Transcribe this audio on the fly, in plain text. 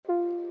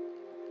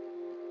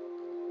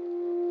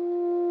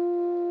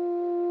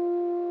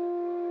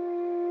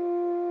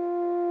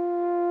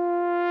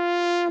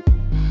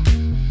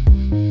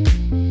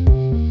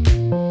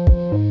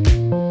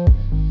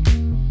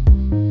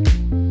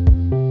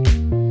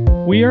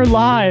We are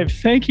live.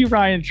 Thank you,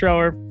 Ryan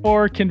Trower,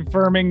 for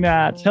confirming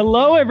that.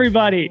 Hello,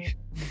 everybody.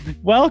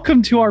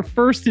 Welcome to our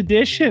first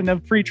edition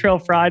of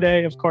Freetrail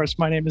Friday. Of course,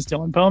 my name is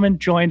Dylan Bowman,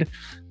 joined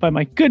by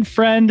my good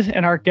friend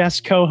and our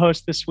guest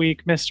co-host this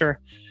week, Mr.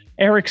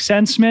 Eric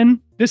Senseman.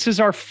 This is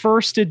our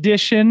first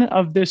edition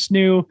of this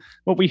new,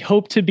 what we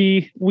hope to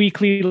be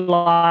weekly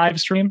live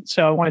stream.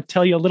 So I want to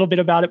tell you a little bit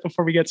about it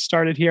before we get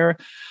started here.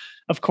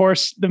 Of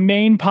course, the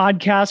main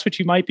podcast, which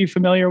you might be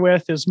familiar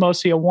with, is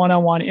mostly a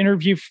one-on-one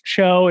interview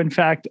show. In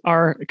fact,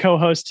 our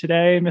co-host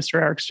today, Mr.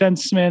 Eric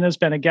Senseman, has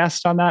been a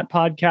guest on that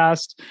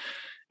podcast.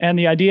 And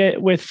the idea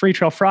with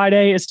Freetrail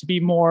Friday is to be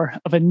more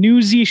of a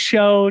newsy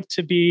show,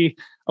 to be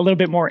a little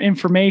bit more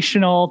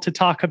informational, to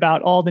talk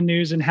about all the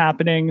news and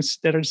happenings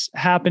that is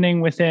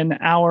happening within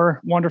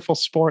our wonderful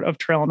sport of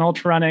trail and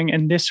ultra running.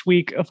 And this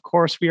week, of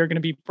course, we are going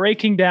to be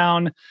breaking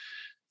down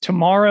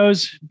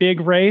tomorrow's big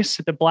race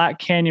at the Black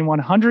Canyon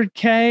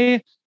 100K,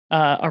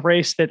 a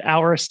race that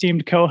our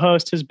esteemed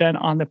co-host has been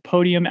on the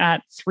podium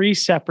at 3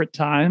 separate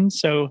times.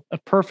 So a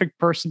perfect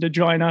person to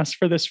join us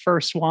for this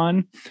first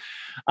one.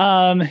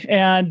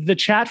 And the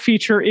chat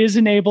feature is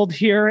enabled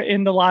here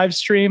in the live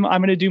stream.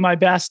 I'm going to do my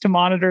best to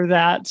monitor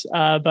that,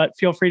 but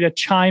feel free to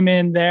chime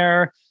in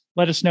there.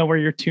 Let us know where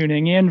you're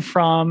tuning in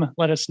from.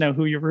 Let us know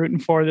who you're rooting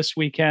for this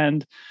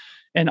weekend.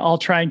 And I'll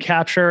try and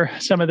capture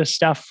some of the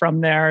stuff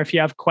from there if you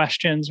have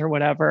questions or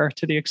whatever,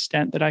 to the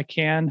extent that I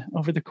can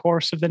over the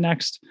course of the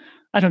next,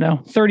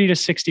 30 to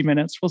 60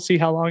 minutes. We'll see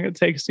how long it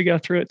takes to go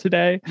through it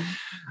today.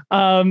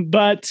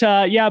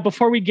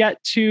 Before we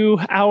get to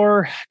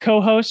our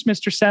co-host,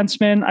 Mr.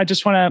 Senseman, I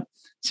just want to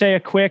say a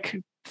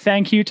quick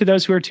thank you to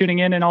those who are tuning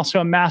in, and also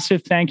a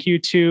massive thank you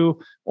to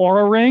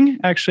Oura Ring.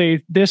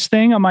 Actually, this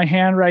thing on my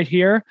hand right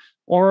here,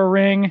 Oura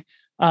Ring,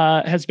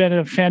 has been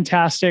a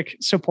fantastic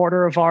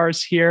supporter of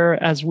ours here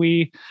as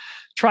we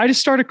try to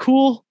start a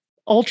cool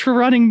ultra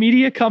running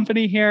media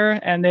company here.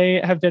 And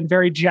they have been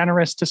very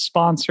generous to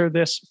sponsor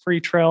this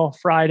Freetrail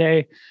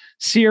Friday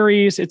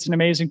series. It's an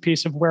amazing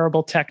piece of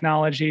wearable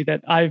technology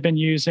that I've been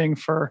using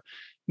for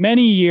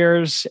many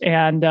years,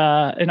 and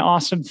an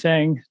awesome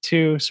thing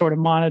to sort of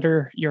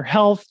monitor your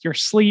health, your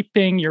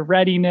sleeping, your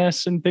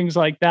readiness, and things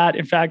like that.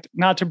 In fact,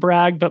 not to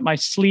brag, but my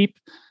sleep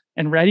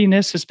and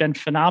readiness has been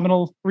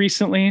phenomenal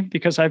recently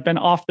because I've been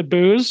off the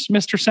booze,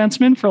 Mr.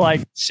 Senseman, for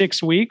like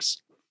 6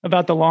 weeks,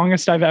 about the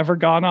longest I've ever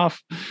gone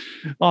off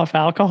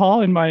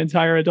alcohol in my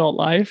entire adult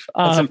life.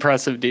 That's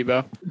impressive,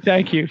 Debo.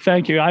 Thank you.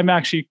 I'm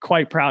actually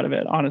quite proud of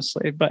it,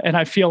 honestly, and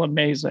I feel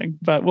amazing,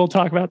 but we'll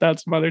talk about that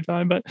some other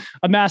time. But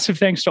a massive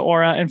thanks to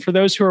Oura. And for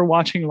those who are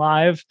watching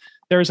live,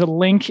 there's a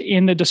link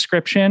in the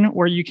description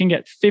where you can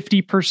get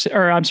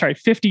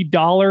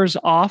 $50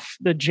 off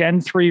the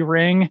Gen 3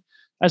 ring,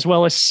 as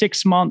well as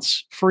 6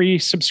 months free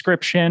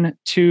subscription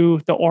to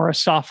the Oura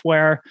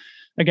software.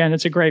 Again,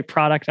 it's a great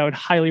product. I would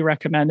highly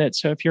recommend it.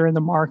 So if you're in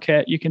the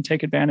market, you can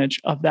take advantage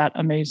of that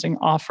amazing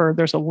offer.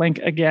 There's a link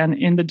again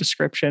in the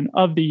description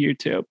of the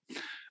YouTube.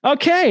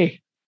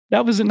 Okay,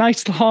 that was a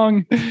nice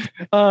long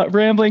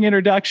rambling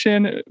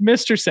introduction.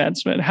 Mr.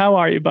 Senseman, how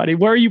are you, buddy?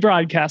 Where are you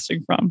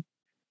broadcasting from?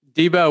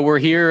 Debo, we're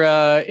here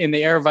in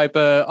the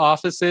Aravaipa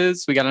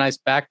offices. We got a nice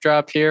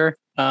backdrop here.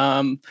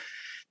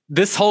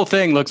 This whole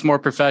thing looks more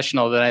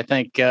professional than I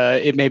think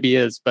it maybe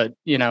is, but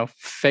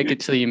fake it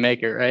till you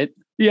make it, right?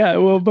 Yeah,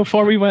 well,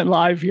 before we went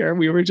live here,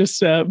 we were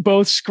just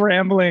both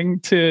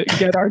scrambling to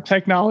get our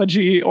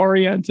technology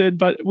oriented,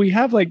 but we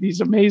have like these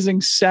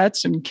amazing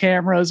sets and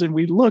cameras, and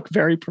we look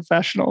very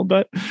professional,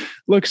 but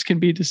looks can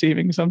be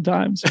deceiving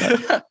sometimes.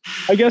 But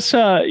I guess,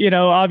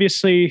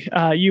 obviously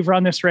you've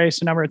run this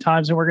race a number of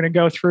times, and we're going to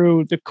go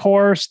through the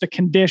course, the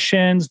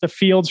conditions, the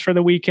fields for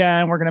the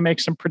weekend. We're going to make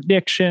some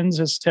predictions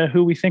as to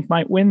who we think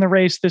might win the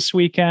race this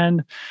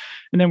weekend.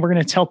 And then we're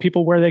going to tell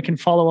people where they can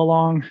follow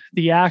along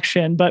the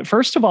action. But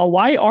first of all,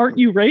 why aren't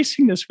you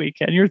racing this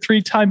weekend? You're a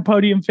 3-time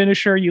podium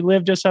finisher. You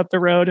live just up the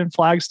road in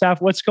Flagstaff.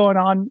 What's going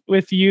on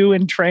with you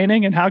in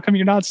training, and how come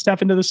you're not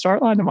stepping to the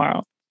start line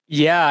tomorrow?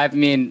 Yeah, I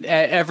mean,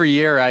 every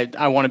year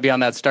I want to be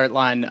on that start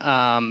line.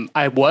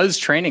 I was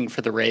training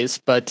for the race,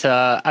 but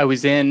I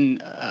was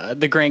in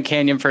the Grand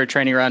Canyon for a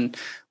training run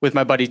with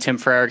my buddy Tim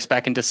Frericks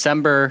back in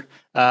December.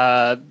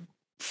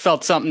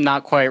 Felt something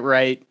not quite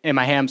right in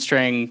my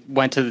hamstring,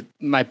 went to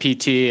my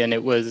PT, and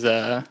it was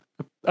a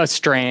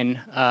strain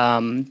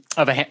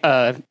of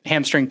a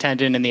hamstring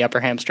tendon in the upper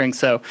hamstring.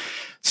 So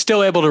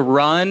still able to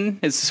run.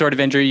 It's the sort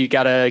of injury you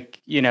got to,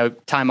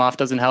 time off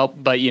doesn't help,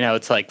 but,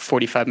 it's like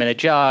 45-minute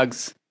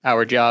jogs,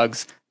 hour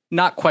jogs.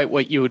 Not quite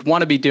what you would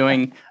want to be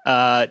doing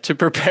to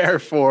prepare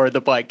for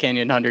the Black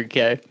Canyon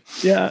 100K.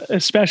 Yeah,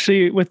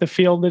 especially with the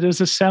field that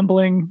is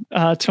assembling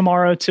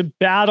tomorrow to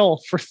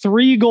battle for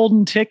 3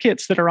 golden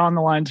tickets that are on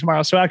the line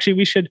tomorrow. So actually,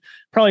 we should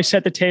probably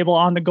set the table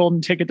on the golden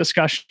ticket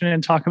discussion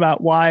and talk about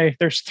why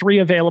there's 3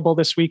 available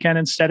this weekend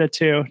instead of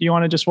 2. You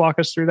want to just walk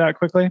us through that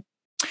quickly?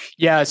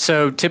 Yeah,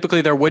 so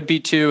typically there would be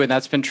 2, and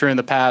that's been true in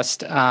the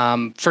past.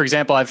 For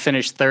example, I've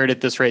finished 3rd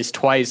at this race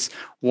twice.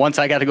 Once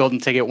I got a golden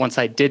ticket, once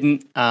I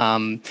didn't,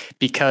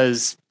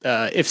 because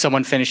if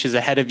someone finishes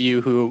ahead of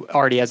you who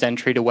already has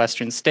entry to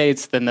Western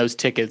States, then those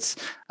tickets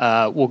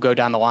will go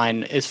down the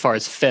line as far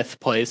as fifth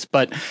place.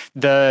 But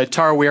the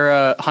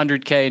Tarawera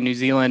 100K in New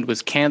Zealand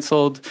was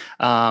canceled.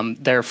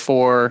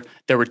 Therefore,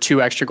 there were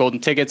 2 extra golden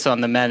tickets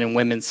on the men and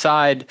women's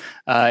side,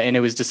 and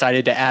it was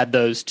decided to add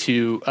those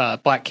to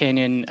Black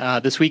Canyon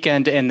this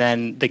weekend, and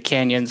then the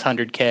Canyons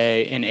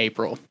 100K in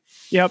April.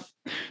 Yep.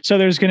 So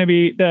there's going to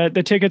be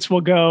the tickets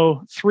will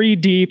go 3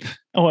 deep,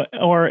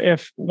 or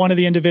if one of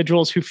the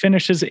individuals who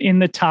finishes in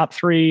the top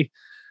 3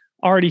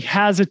 already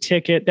has a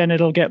ticket, then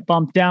it'll get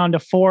bumped down to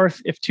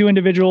 4th. If 2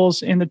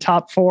 individuals in the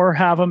top 4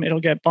 have them,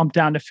 it'll get bumped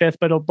down to 5th,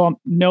 but it'll bump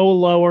no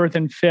lower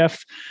than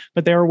 5th.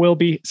 But there will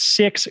be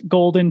 6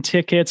 golden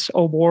tickets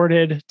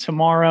awarded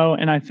tomorrow.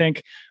 And I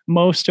think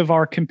most of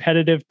our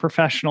competitive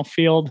professional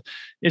field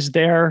is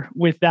there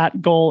with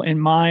that goal in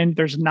mind.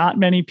 There's not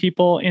many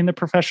people in the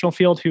professional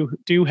field who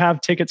do have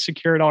tickets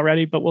secured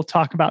already, but we'll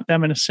talk about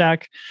them in a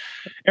sec.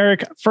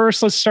 Eric,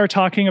 first, let's start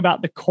talking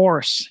about the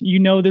course. You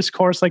know this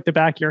course like the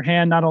back of your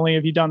hand. Not only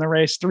have you done the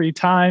race 3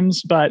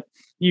 times, but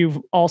you've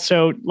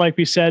also, like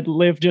we said,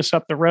 lived just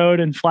up the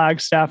road in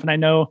Flagstaff. And I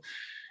know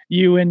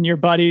you and your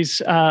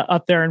buddies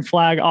up there in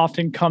Flag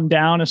often come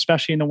down,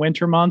 especially in the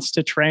winter months,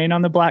 to train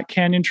on the Black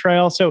Canyon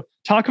Trail. So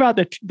talk about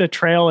the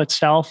trail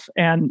itself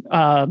and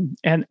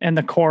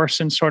the course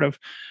and sort of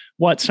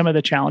what some of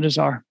the challenges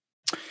are.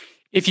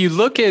 If you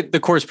look at the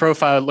course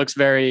profile, it looks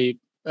very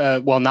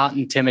not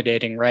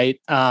intimidating, right?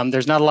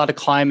 There's not a lot of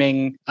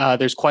climbing.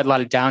 There's quite a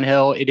lot of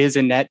downhill. It is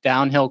a net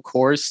downhill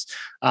course,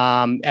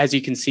 as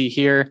you can see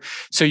here.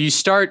 So you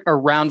start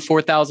around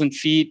 4,000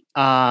 feet,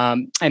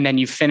 and then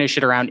you finish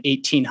at around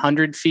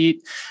 1,800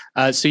 feet.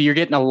 So you're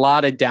getting a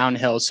lot of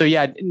downhill. So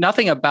yeah,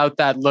 nothing about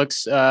that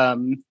looks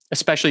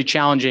especially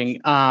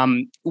challenging.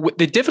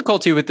 The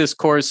difficulty with this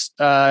course,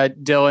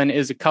 Dylan,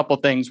 is a couple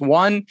things.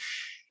 One,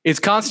 it's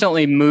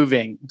constantly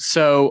moving.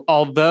 So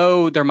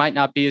although there might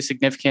not be a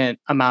significant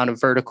amount of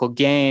vertical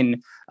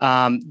gain,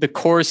 the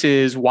course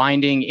is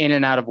winding in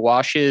and out of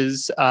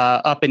washes,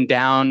 up and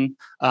down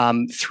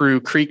through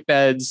creek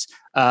beds.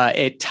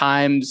 At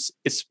times,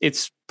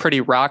 it's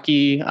pretty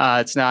rocky.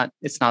 It's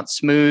not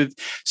smooth.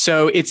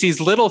 So it's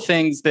these little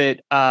things that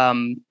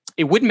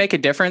it wouldn't make a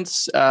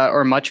difference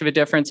or much of a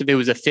difference if it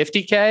was a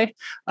 50K.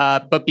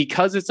 But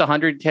because it's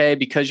 100K,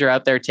 because you're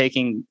out there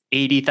taking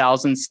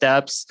 80,000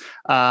 steps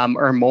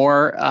or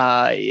more,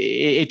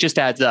 it just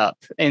adds up.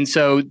 And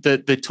so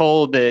the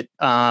toll that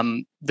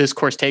this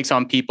course takes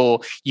on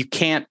people, you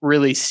can't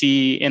really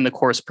see in the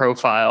course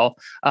profile.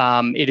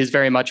 It is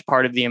very much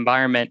part of the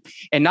environment.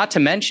 And not to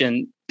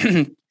mention,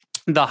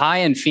 the high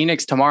in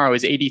Phoenix tomorrow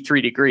is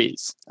 83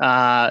 degrees.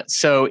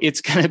 So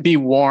it's going to be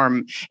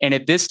warm. And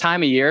at this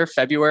time of year,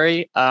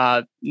 February,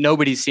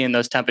 nobody's seeing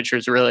those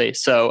temperatures really.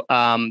 So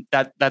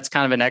that's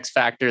kind of an X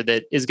factor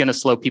that is going to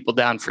slow people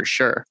down for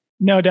sure.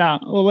 No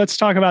doubt. Well, let's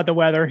talk about the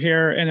weather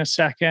here in a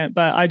second.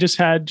 But I just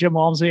had Jim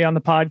Walmsley on the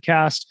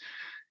podcast,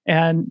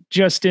 and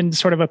just in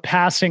sort of a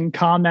passing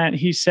comment,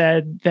 he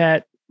said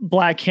that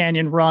Black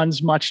Canyon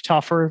runs much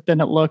tougher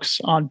than it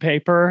looks on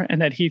paper,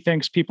 and that he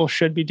thinks people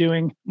should be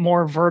doing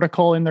more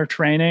vertical in their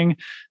training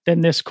than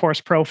this course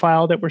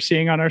profile that we're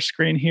seeing on our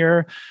screen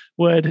here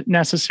would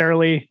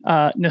necessarily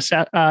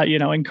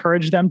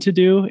encourage them to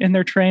do in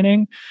their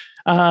training.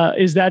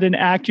 Is that an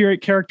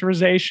accurate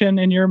characterization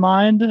in your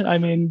mind? I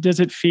mean, does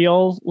it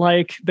feel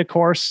like the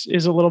course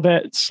is a little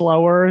bit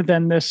slower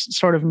than this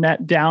sort of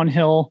net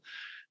downhill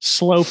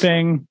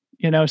sloping,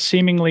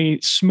 seemingly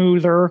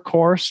smoother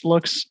course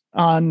looks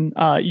on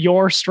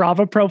your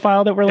Strava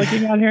profile that we're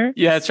looking at here?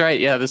 Yeah, that's right.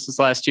 Yeah, this is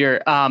last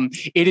year.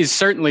 It is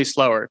certainly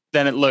slower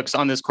than it looks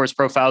on this course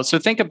profile. So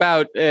think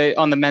about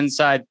on the men's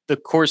side, the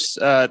course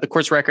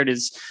record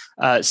is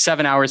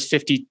 7 hours,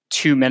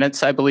 52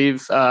 minutes, I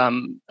believe,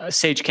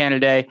 Sage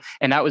Canada.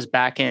 And that was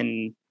back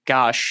in,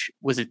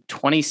 was it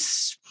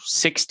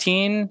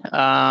 2016?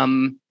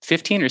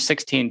 15 or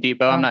 16,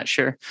 Debo, I'm not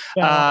sure.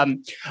 Yeah.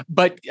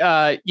 But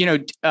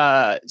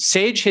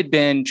Sage had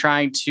been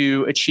trying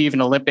to achieve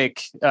an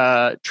Olympic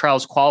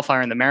trials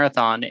qualifier in the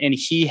marathon. And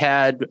he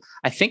had,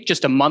 I think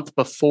just a month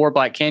before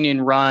Black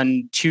Canyon,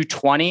 run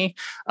 2:20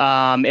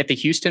 at the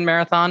Houston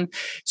Marathon.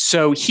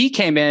 So he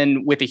came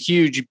in with a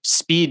huge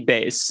speed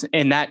base,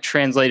 and that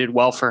translated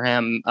well for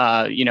him,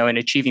 in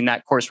achieving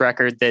that course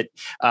record that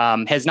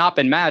has not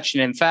been matched.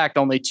 And in fact,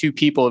 only 2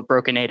 people have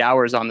broken 8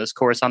 hours on this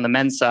course on the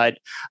men's side.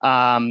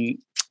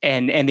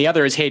 And the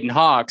other is Hayden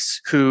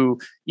Hawks, who,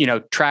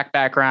 track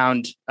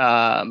background,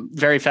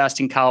 very fast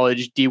in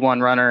college,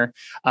 D1 runner,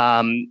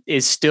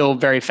 is still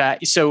very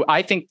fast. So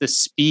I think the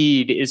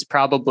speed is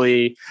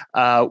probably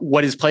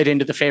what is played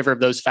into the favor of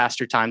those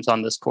faster times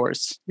on this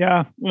course.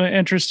 Yeah,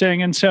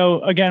 interesting. And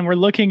so again, we're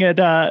looking at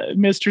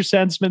Mr.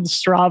 Senseman's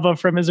Strava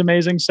from his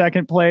amazing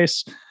second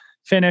place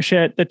finish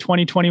at the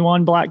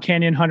 2021 Black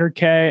Canyon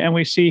 100K. And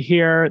we see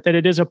here that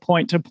it is a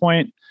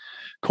point-to-point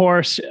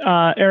course.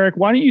 Eric,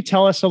 why don't you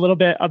tell us a little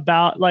bit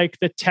about like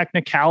the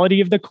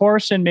technicality of the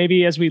course, and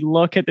maybe as we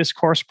look at this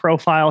course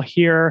profile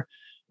here,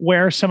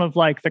 where some of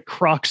like the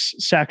crux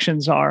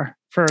sections are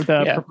for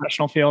the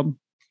professional field?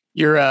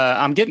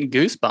 I'm getting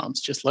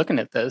goosebumps just looking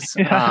at this.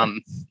 Yeah.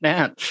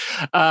 Man.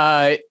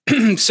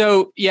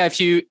 So yeah,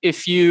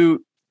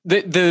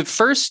 the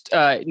first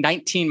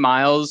 19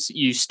 miles,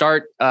 you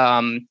start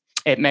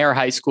at Mayer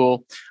High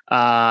School,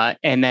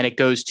 and then it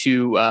goes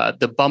to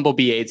the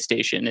Bumblebee aid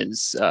station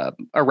is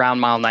around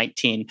mile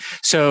 19.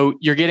 So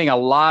you're getting a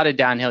lot of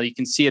downhill. You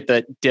can see at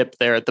the dip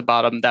there at the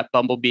bottom, that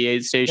Bumblebee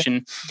aid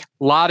station,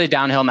 a lot of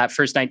downhill in that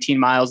first 19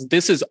 miles.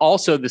 This is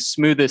also the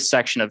smoothest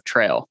section of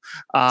trail.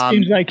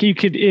 Seems like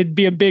it'd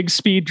be a big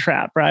speed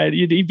trap, right?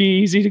 It'd be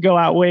easy to go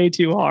out way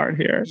too hard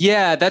here.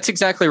 Yeah, that's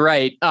exactly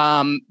right.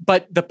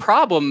 But the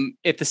problem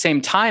at the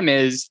same time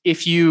is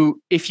if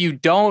you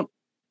don't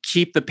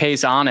keep the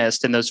pace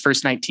honest in those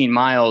first 19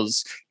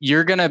 miles,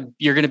 you're gonna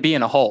be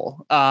in a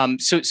hole.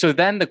 So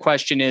then the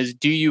question is,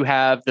 do you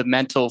have the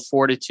mental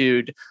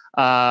fortitude,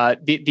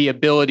 the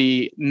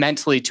ability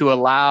mentally to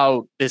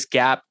allow this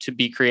gap to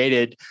be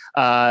created,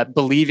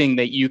 believing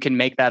that you can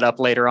make that up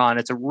later on?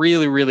 It's a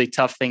really, really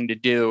tough thing to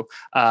do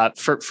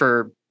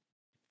for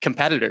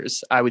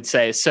competitors, I would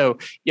say. So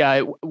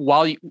yeah,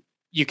 while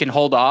you can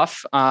hold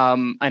off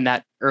in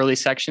that early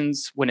section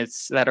when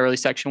it's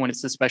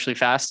especially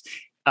fast.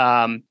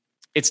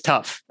 It's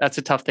tough. That's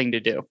a tough thing to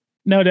do.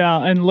 No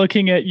doubt. And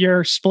looking at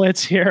your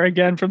splits here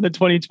again from the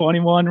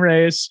 2021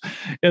 race,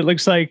 it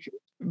looks like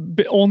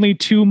only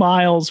 2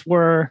 miles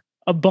were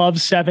above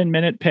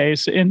 7-minute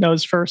pace in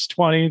those first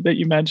 20 that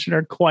you mentioned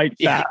are quite fast.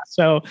 Yeah.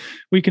 So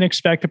we can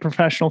expect the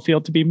professional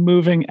field to be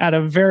moving at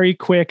a very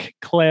quick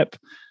clip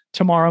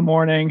tomorrow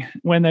morning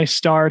when they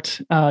start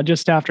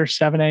just after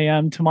 7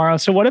 a.m. tomorrow.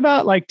 So what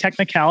about like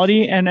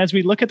technicality? And as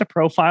we look at the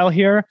profile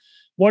here,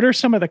 what are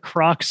some of the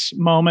crux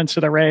moments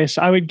of the race?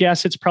 I would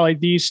guess it's probably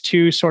these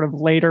two sort of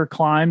later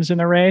climbs in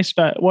the race,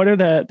 but what are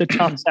the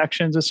tough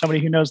sections as somebody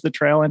who knows the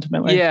trail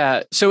intimately?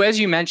 Yeah. So as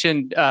you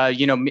mentioned,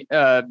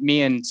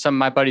 me and some of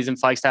my buddies in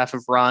Flagstaff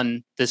have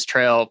run this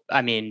trail.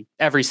 I mean,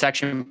 every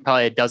section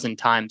probably a dozen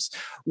times.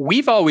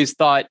 We've always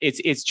thought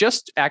it's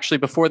just actually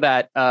before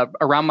that,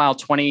 around mile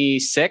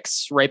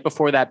 26, right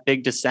before that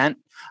big descent.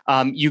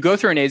 You go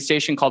through an aid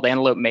station called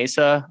Antelope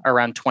Mesa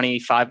around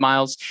 25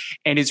 miles.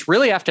 And it's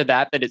really after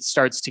that it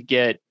starts to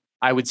get,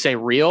 I would say,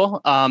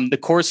 real. The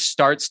course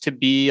starts to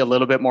be a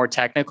little bit more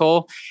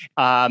technical.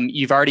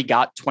 You've already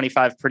got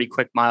 25 pretty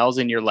quick miles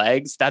in your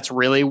legs. That's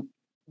really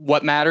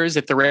what matters.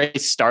 If the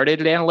race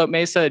started at Antelope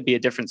Mesa, it'd be a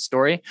different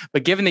story.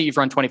 But given that you've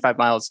run 25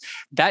 miles,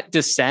 that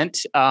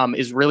descent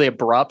is really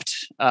abrupt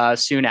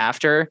soon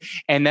after.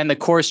 And then the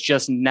course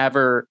just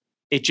never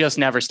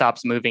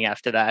stops moving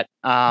after that.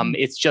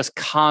 It's just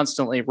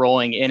constantly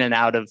rolling in and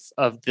out of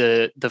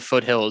the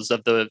foothills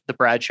of the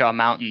Bradshaw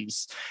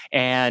Mountains.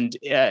 And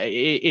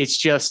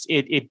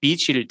it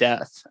beats you to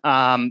death.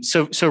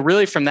 So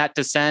really from that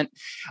descent,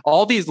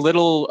 all these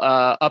little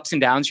ups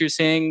and downs you're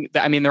seeing,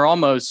 I mean, you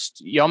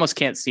almost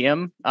can't see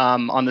them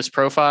on this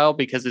profile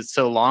because it's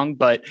so long,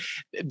 but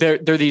they're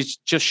these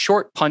just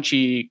short,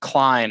 punchy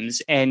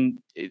climbs, and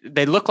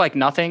they look like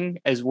nothing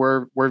as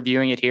we're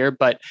viewing it here,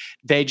 but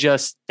they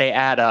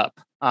add up.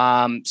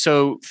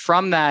 So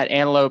from that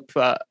Antelope,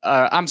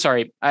 I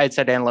had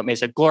said Antelope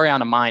Mesa,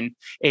 Gloriana Mine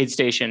aid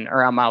station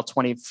around mile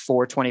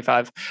 24,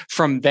 25.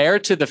 From there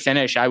to the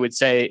finish, I would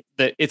say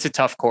that it's a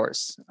tough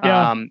course.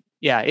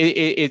 Yeah.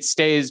 It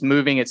stays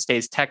moving. It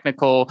stays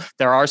technical.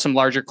 There are some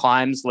larger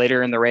climbs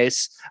later in the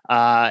race.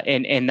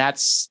 And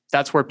that's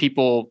where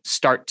people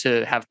start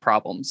to have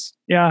problems.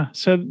 Yeah.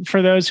 So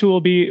for those who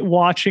will be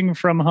watching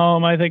from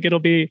home, I think it'll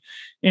be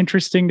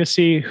interesting to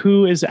see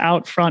who is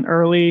out front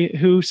early,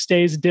 who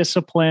stays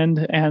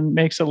disciplined and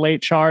makes a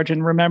late charge.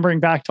 And remembering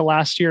back to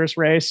last year's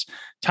race,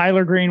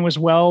 Tyler Green was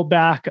well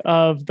back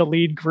of the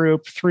lead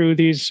group through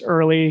these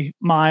early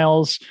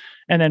miles,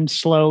 and then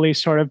slowly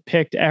sort of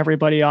picked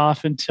everybody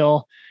off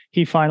until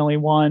he finally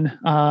won,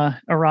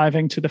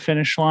 arriving to the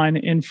finish line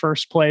in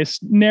first place,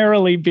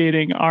 narrowly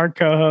beating our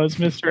co-host,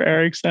 Mr.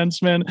 Eric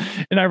Senseman.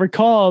 And I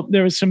recall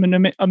there was some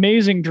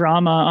amazing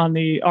drama on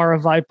the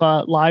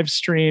Aravaipa live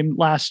stream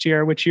last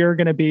year, which you're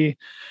going to be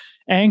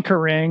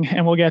anchoring,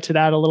 and we'll get to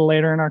that a little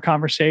later in our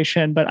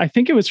conversation. But I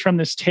think it was from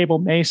this Table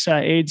Mesa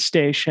aid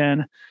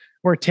station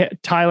where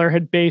Tyler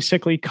had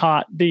basically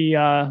caught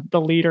the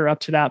leader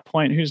up to that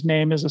point, whose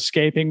name is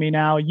escaping me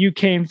now. You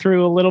came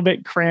through a little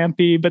bit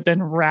crampy, but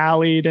then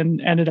rallied and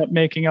ended up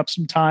making up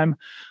some time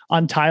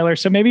on Tyler.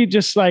 So maybe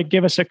just like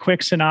give us a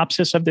quick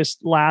synopsis of this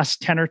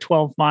last 10 or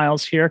 12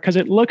 miles here, because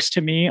it looks to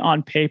me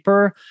on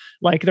paper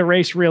like the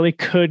race really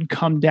could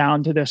come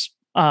down to this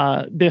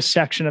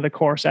section of the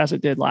course as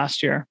it did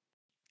last year.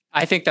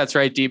 I think that's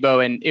right,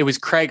 Debo. And it was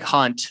Craig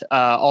Hunt,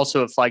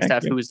 also of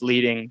Flagstaff, who was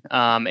leading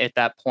at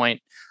that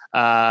point.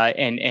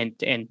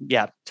 And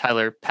yeah,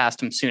 Tyler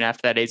passed him soon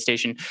after that aid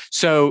station.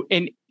 So,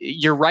 and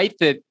you're right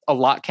that a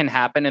lot can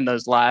happen in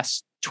those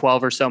last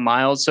 12 or so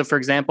miles. So for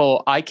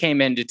example, I came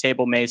into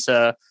Table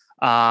Mesa,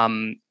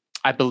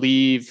 I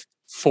believe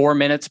 4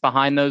 minutes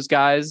behind those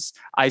guys.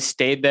 I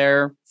stayed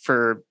there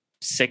for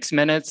 6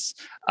 minutes.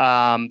 So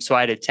I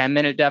had a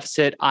 10-minute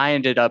deficit. I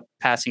ended up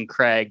passing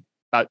Craig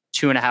about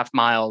 2.5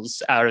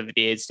 miles out of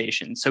the aid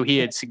station. So he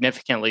had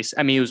significantly,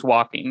 I mean, he was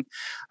walking.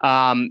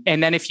 And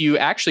then if you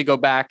actually go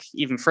back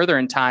even further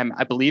in time,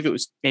 I believe it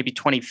was maybe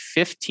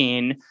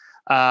 2015,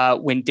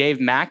 when Dave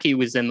Mackey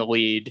was in the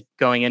lead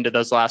going into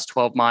those last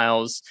 12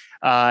 miles,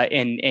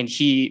 and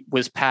he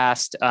was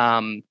passed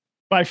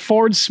by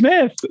Ford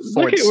Smith.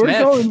 We're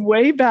going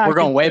way back. We're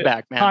going way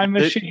back, man. Time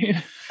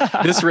machine.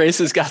 This race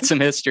has got some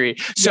history.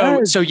 So,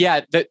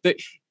 yes. Yeah,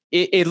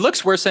 it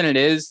looks worse than it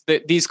is.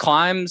 These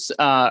climbs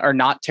are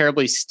not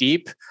terribly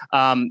steep.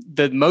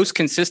 The most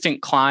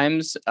consistent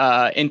climbs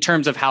in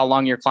terms of how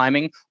long you're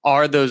climbing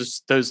are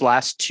those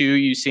last two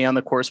you see on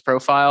the course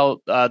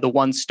profile. The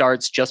one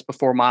starts just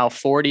before mile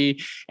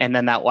 40, and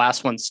then that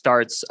last one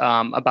starts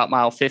about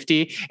mile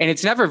 50. And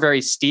it's never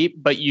very steep,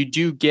 but you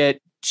do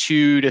get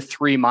 2 to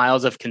 3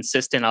 miles of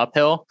consistent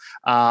uphill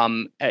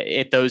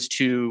at those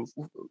two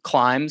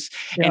climbs.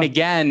 Yeah. And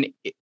again,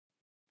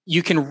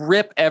 you can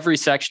rip every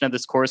section of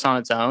this course on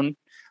its own.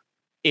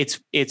 It's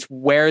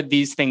where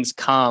these things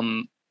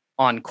come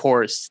on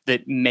course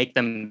that make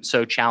them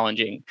so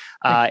challenging.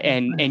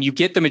 And you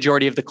get the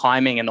majority of the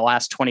climbing in the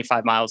last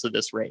 25 miles of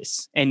this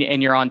race. And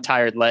you're on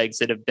tired legs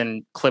that have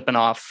been clipping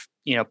off,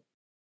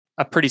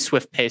 a pretty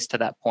swift pace to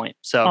that point.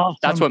 So awesome.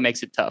 That's what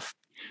makes it tough.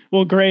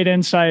 Well, great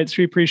insights.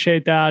 We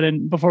appreciate that.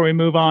 And before we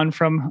move on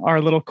from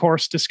our little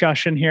course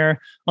discussion here,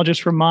 I'll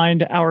just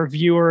remind our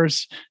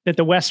viewers that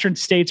the Western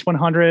States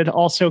 100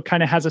 also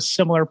kind of has a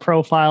similar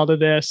profile to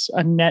this,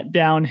 a net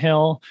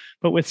downhill,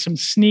 but with some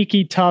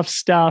sneaky tough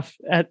stuff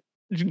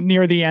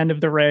near the end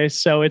of the race.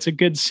 So it's a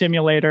good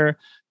simulator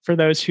for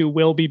those who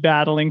will be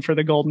battling for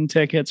the golden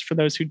tickets, for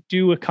those who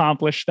do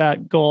accomplish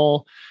that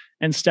goal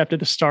and step to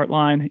the start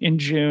line in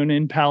June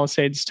in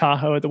Palisades,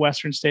 Tahoe at the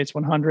Western States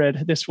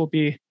 100. This will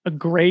be a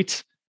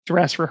great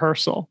dress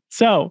rehearsal.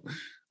 So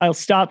I'll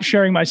stop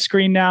sharing my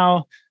screen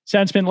now.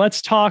 Senseman,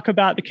 let's talk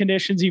about the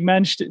conditions. You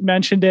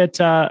mentioned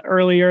it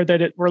earlier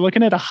that we're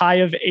looking at a high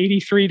of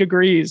 83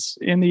 degrees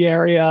in the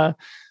area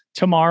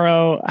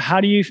tomorrow.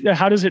 How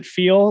does it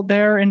feel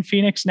there in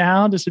Phoenix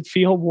now? Does it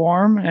feel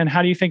warm? And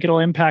how do you think it'll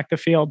impact the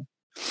field?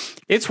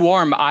 It's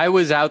warm. I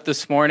was out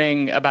this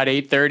morning about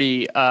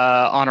 8:30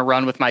 on a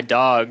run with my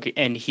dog,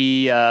 and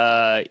he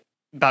about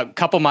a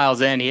couple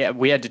miles in,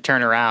 we had to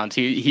turn around.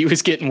 He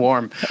was getting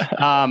warm.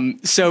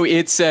 So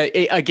it's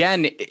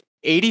again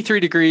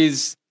 83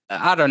 degrees.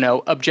 I don't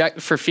know.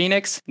 For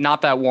Phoenix,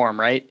 not that warm,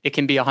 right? It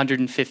can be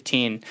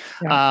 115.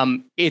 Yeah.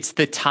 It's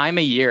the time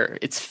of year.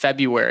 It's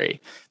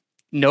February.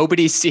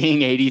 Nobody's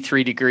seeing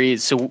 83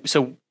 degrees.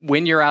 So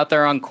when you're out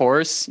there on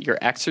course, you're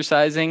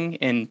exercising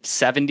in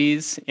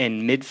 70s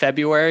in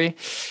mid-February,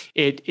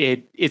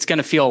 it's going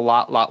to feel a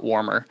lot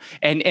warmer.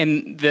 And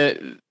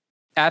the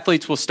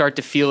athletes will start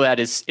to feel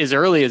that as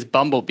early as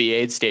Bumblebee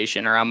aid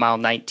station around mile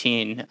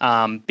 19,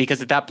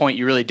 because at that point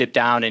you really dip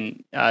down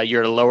and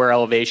you're at a lower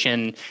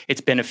elevation.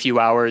 It's been a few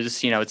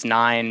hours, it's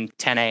 9,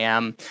 10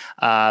 a.m.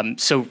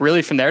 So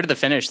really from there to the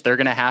finish, they're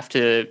going to have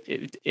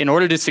to, in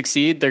order to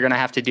succeed, they're going to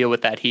have to deal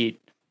with that heat.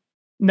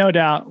 No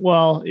doubt.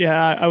 Well,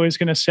 yeah, I was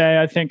going to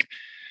say, I think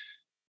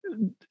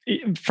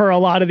for a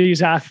lot of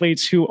these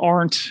athletes who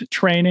aren't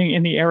training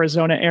in the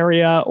Arizona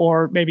area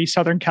or maybe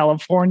Southern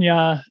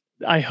California,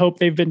 I hope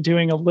they've been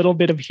doing a little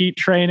bit of heat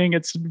training.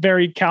 It's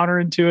very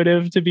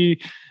counterintuitive to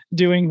be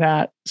doing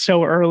that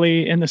so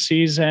early in the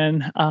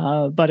season.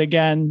 But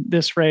again,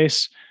 this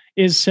race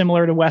is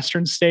similar to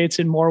Western States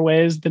in more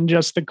ways than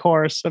just the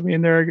course. I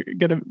mean, they're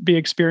going to be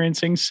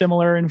experiencing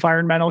similar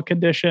environmental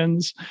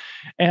conditions.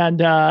 And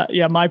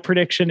my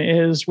prediction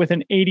is with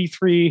an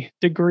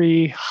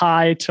 83-degree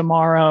high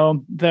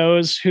tomorrow,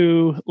 those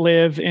who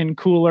live in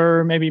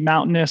cooler, maybe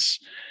mountainous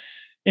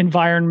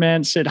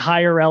environments at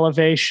higher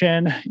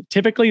elevation,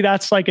 typically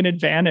that's like an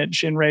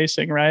advantage in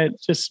racing, right?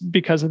 Just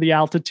because of the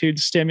altitude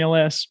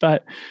stimulus.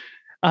 But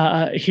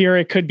here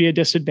it could be a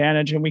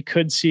disadvantage, and we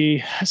could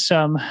see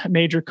some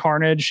major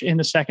carnage in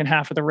the second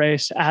half of the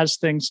race as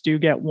things do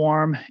get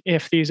warm.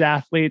 If these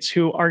athletes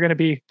who are going to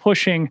be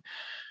pushing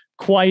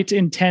quite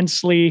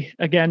intensely,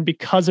 again,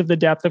 because of the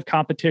depth of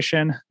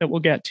competition that we'll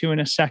get to in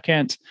a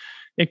second,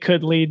 it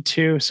could lead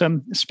to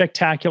some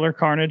spectacular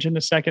carnage in the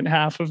second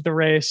half of the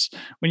race.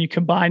 When you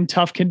combine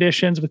tough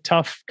conditions with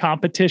tough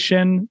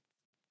competition,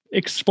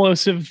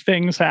 explosive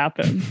things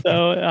happen.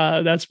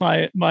 So that's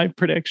my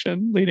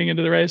prediction leading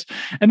into the race.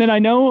 And then I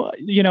know,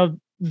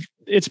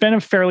 it's been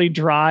a fairly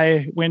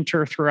dry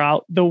winter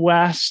throughout the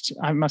West.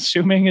 I'm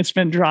assuming it's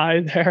been dry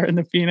there in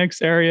the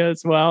Phoenix area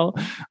as well.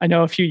 I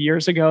know a few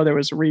years ago there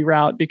was a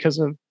reroute because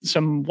of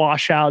some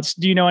washouts.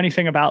 Do you know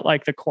anything about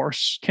like the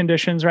course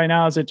conditions right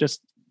now? Is it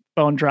just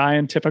bone dry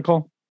and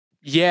typical?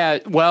 Yeah,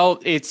 well,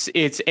 it's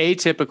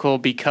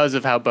atypical because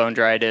of how bone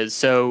dry it is.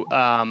 So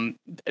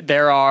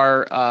there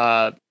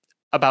are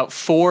about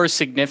 4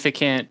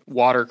 significant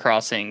water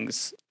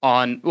crossings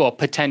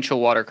potential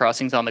water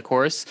crossings on the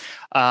course.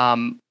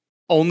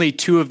 Only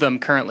 2 of them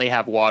currently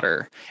have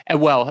water. And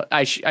well,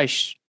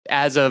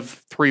 as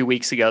of 3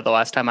 weeks ago, the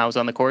last time I was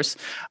on the course.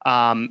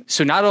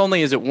 So not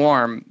only is it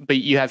warm, but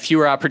you have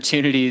fewer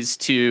opportunities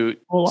to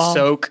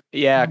soak,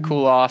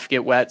 cool off,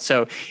 get wet.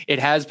 So it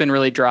has been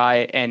really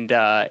dry, and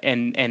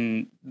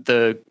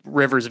the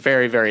river's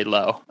very, very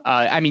low.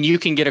 I mean, you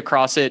can get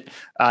across it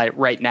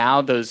right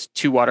now. Those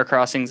 2 water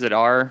crossings that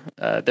are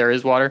there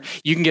is water.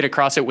 You can get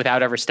across it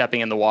without ever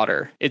stepping in the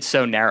water. It's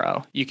so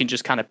narrow. You can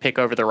just kind of pick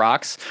over the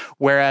rocks.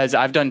 Whereas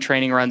I've done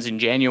training runs in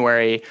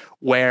January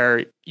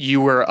where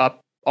you were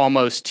up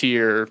almost to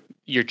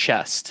your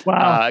chest,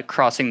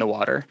 crossing the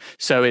water.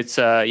 So it's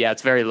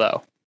it's very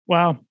low.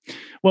 Wow.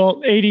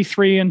 Well,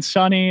 83 and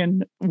sunny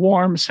and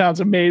warm sounds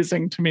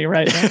amazing to me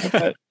right now,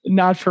 but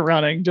not for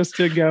running, just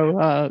to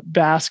go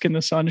bask in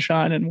the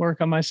sunshine and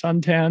work on my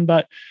suntan.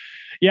 But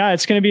yeah,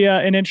 it's going to be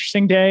an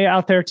interesting day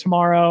out there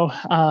tomorrow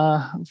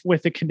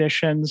with the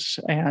conditions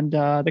and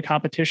the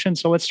competition.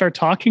 So let's start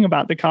talking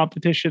about the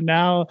competition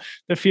now.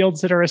 The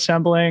fields that are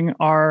assembling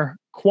are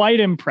quite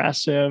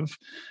impressive.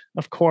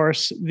 Of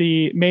course,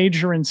 the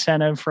major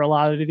incentive for a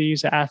lot of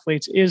these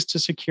athletes is to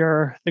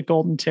secure the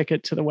golden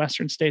ticket to the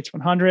Western States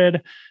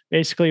 100.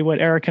 Basically, what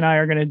Eric and I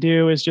are going to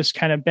do is just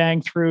kind of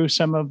bang through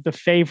some of the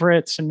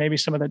favorites and maybe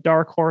some of the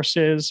dark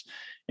horses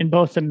in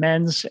both the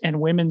men's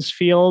and women's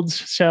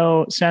fields.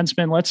 So,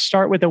 Senseman, let's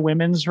start with the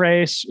women's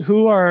race.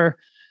 Who are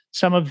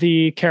some of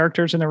the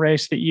characters in the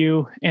race that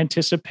you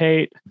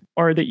anticipate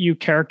or that you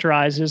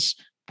characterize as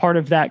part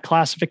of that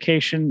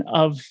classification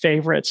of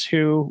favorites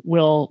who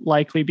will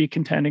likely be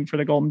contending for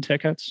the golden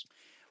tickets?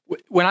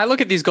 When I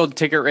look at these golden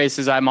ticket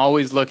races, I'm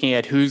always looking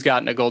at who's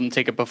gotten a golden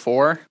ticket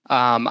before.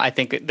 I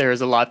think there's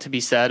a lot to be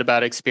said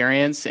about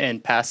experience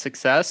and past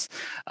success.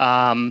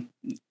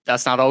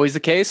 That's not always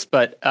the case,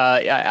 but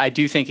I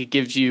do think it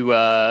gives you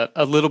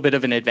a little bit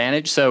of an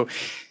advantage. So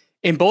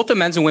in both the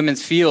men's and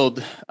women's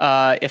field,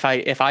 if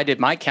I did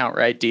my count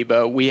right,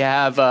 Debo, we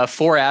have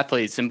 4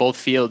 athletes in both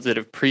fields that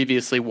have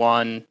previously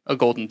won a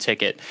golden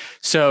ticket.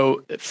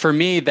 So for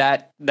me,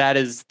 that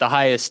is the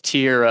highest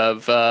tier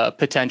of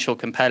potential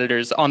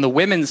competitors. On the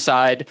women's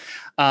side,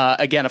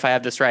 again, if I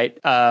have this right,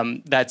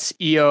 that's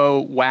Io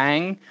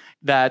Wang,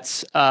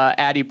 that's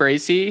Addie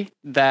Bracey,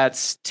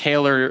 that's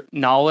Taylor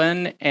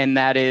Nolan, and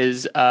that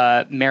is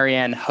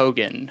Marianne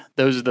Hogan.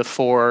 Those are the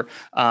 4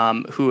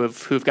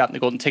 who've gotten the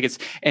golden tickets.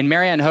 And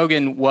Marianne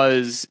Hogan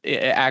was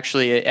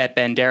actually at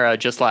Bandera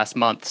just last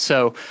month.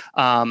 So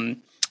I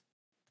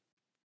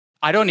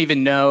don't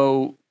even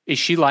know, is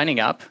she lining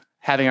up,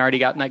 having already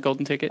gotten that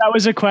golden ticket? That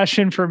was a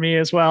question for me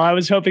as well. I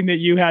was hoping that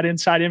you had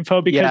inside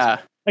info because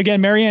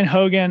again, Marianne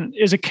Hogan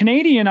is a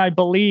Canadian, I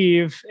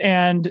believe,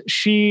 and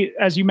she,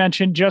 as you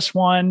mentioned, just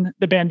won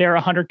the Bandera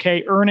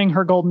 100K, earning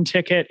her golden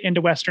ticket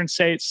into Western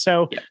States.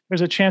 So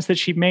there's a chance that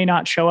she may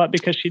not show up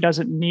because she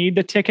doesn't need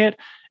the ticket.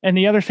 And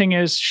the other thing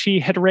is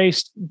she had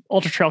raced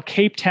Ultra Trail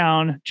Cape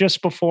Town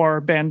just before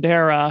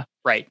Bandera.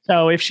 Right.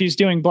 So if she's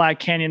doing Black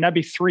Canyon, that'd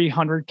be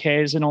 300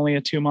 Ks in only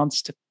a 2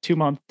 month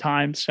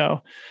time.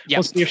 So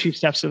we'll see if she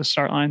steps to the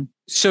start line.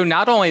 So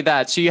not only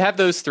that, so you have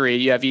those 3,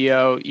 you have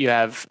Io, you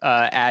have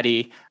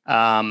Addie,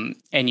 and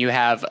you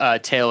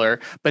have Taylor,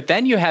 but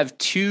then you have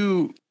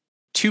two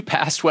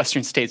past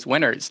Western States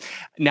winners.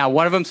 Now,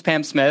 one of them's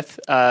Pam Smith.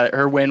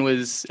 Her win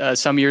was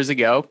some years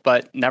ago,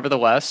 but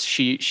nevertheless,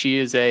 she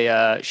is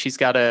she's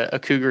got a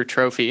Cougar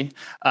trophy.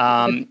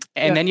 And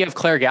then you have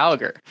Claire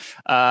Gallagher,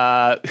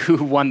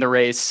 who won the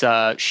race.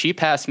 She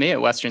passed me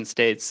at Western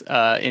States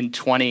in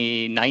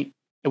 2019.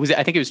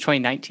 I think it was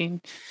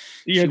 2019.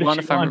 She won,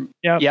 if I remember.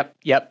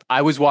 Yep.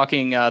 I was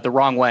walking the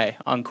wrong way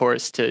on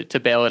course to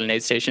bail at an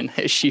aid station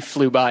as she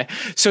flew by.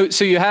 So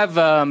you have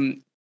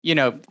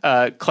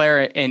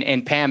Claire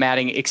and Pam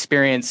adding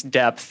experience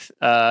depth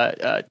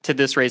to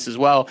this race as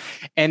well.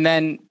 And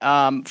then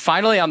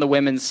finally on the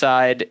women's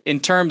side, in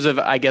terms of,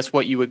 I guess,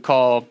 what you would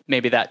call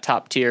maybe that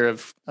top tier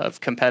of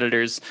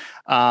competitors,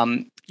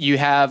 you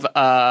have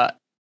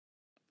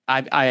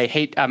I'm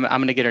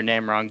going to get her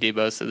name wrong,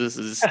 Debo. So this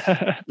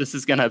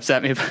is going to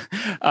upset me.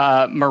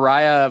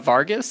 Mariah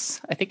Vargas,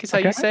 I think is how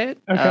you say it.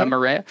 Okay.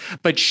 Mariah,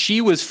 but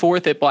she was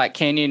 4th at Black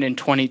Canyon in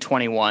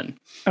 2021.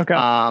 Okay.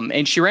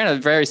 And she ran a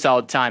very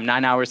solid time,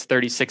 9 hours,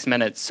 36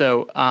 minutes.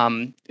 So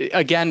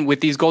again,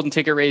 with these golden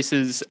ticket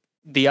races,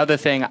 the other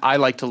thing I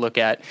like to look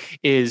at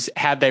is,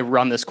 have they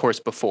run this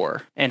course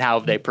before and how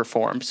have they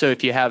performed? So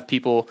if you have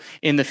people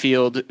in the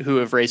field who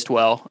have raced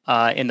well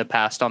in the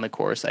past on the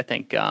course, I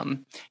think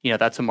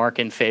that's a mark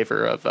in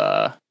favor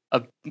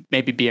of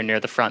maybe being near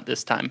the front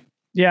this time.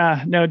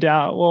 Yeah, no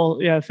doubt. Well,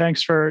 yeah,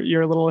 thanks for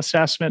your little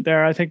assessment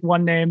there. I think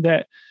one name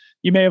that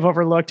you may have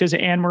overlooked is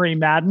Anne-Marie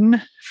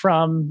Madden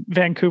from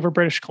Vancouver,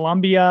 British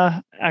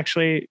Columbia.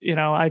 Actually,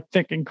 I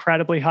think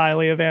incredibly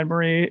highly of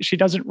Anne-Marie. She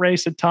doesn't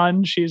race a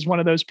ton. She's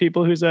one of those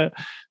people who's a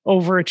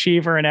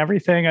overachiever in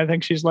everything. I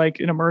think she's like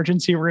an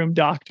emergency room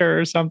doctor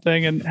or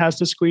something and has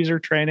to squeeze her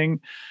training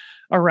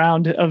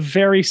around a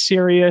very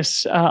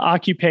serious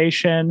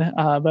occupation,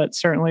 but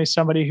certainly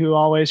somebody who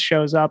always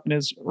shows up and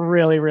is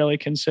really, really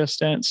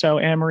consistent. So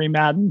Anne-Marie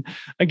Madden,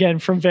 again,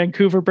 from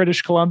Vancouver,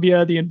 British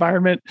Columbia, the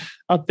environment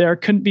up there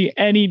couldn't be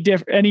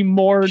any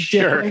more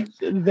different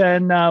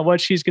than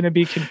what she's going to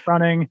be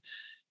confronting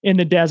in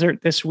the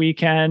desert this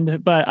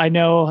weekend. But I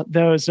know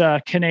those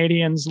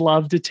Canadians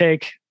love to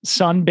take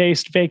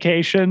sun-based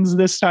vacations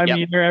this time of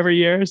year every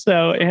year.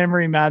 So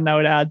Anne-Marie Madden, I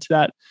would add to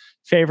that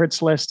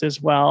favorites list as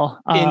well.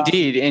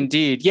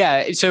 Indeed.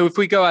 Yeah. So if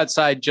we go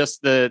outside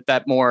just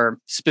that more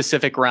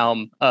specific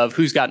realm of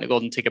who's gotten a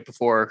golden ticket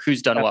before,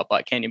 who's done what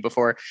Black Canyon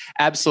before,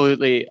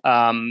 absolutely.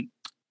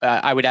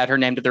 I would add her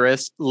name to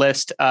the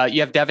list.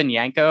 You have Devin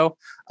Yanko.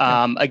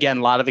 Again,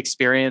 a lot of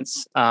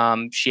experience.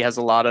 She has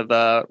a lot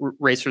of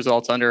race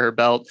results under her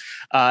belt.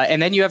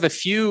 And then you have a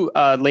few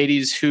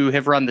ladies who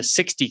have run the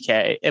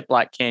 60K at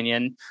Black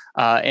Canyon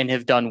and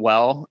have done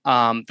well,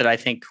 that I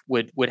think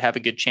would have a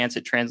good chance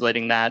at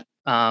translating that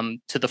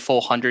to the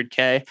full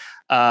 100K.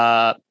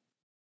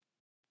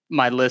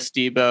 My list,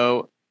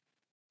 Debo.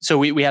 So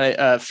we had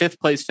a fifth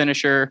place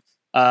finisher,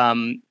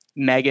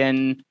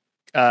 Megan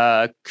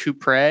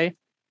Coupre.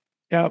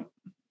 Yep.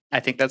 I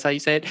think that's how you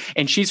say it.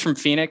 And she's from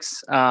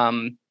Phoenix.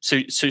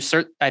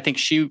 So I think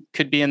she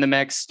could be in the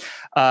mix.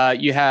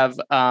 You have,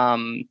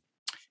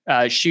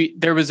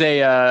 there was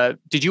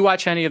did you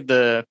watch any of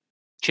the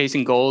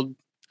Chasing Gold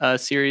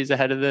series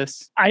ahead of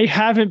this? I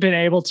haven't been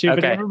able to,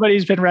 but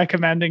everybody's been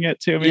recommending it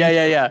to me.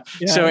 Yeah.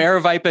 So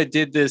Aravaipa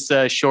did this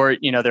short,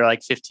 they're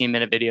like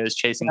 15-minute videos,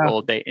 Chasing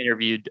Gold. They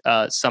interviewed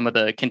some of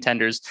the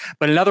contenders,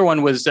 but another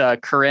one was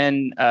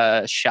Corinne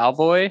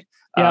Chalvoy.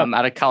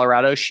 Out of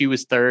Colorado. She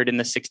was third in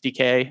the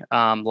 60K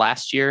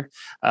last year.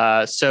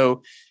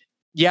 So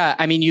yeah,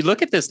 I mean, you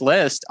look at this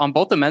list on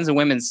both the men's and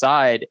women's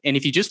side, and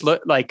if you just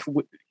look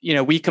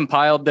we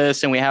compiled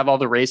this and we have all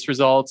the race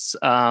results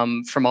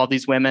from all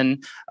these women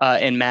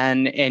and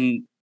men.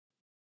 And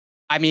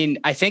I mean,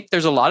 I think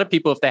there's a lot of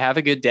people, if they have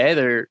a good day,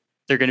 they're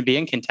going to be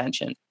in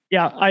contention.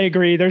 Yeah, I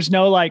agree. There's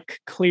no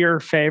clear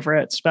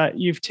favorites, but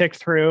you've ticked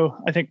through,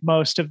 I think,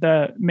 most of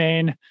the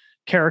main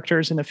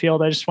characters in the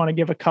field. I just want to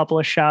give a couple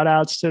of shout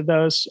outs to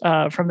those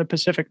from the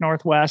Pacific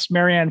Northwest.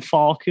 Marianne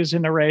Falk is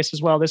in the race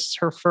as well. This is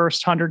her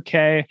first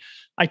 100K.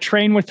 I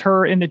train with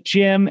her in the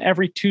gym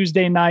every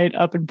Tuesday night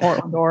up in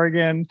Portland,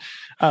 Oregon,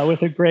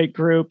 with a great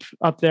group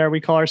up there.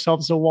 We call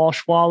ourselves the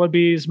Walsh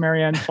Wallabies.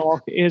 Marianne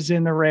Falk is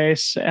in the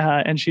race,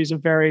 and she's a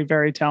very,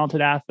 very talented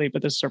athlete,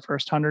 but this is her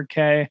first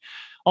 100K.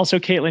 Also,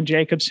 Caitlin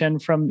Jacobson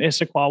from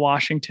Issaquah,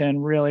 Washington,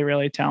 really,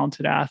 really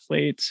talented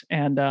athlete.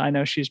 And I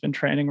know she's been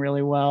training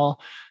really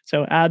well.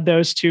 So add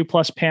those two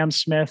plus Pam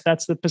Smith.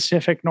 That's the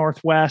Pacific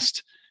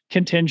Northwest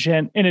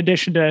contingent, in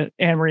addition to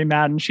Anne-Marie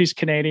Madden. She's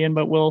Canadian,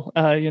 but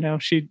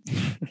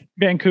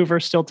Vancouver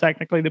is still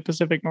technically the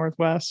Pacific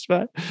Northwest.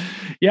 But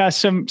yeah,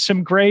 some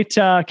great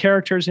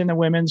characters in the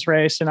women's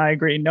race. And I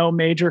agree, no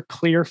major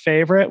clear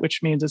favorite,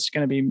 which means it's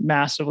going to be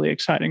massively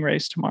exciting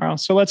race tomorrow.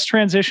 So let's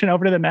transition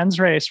over to the men's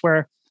race,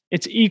 where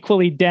it's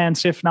equally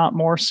dense, if not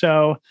more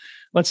so.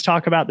 Let's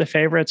talk about the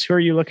favorites. Who are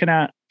you looking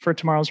at for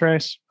tomorrow's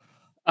race?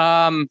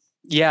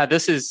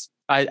 This is,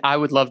 I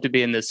would love to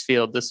be in this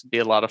field. This would be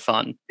a lot of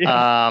fun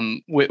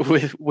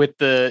with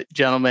the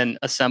gentlemen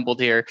assembled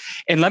here.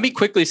 And let me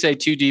quickly say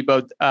too,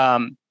 Debo,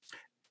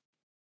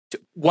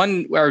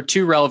 one or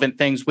two relevant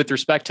things with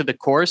respect to the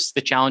course,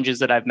 the challenges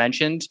that I've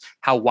mentioned,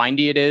 how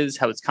windy it is,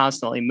 how it's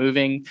constantly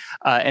moving.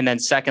 And then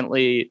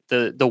secondly,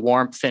 the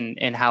warmth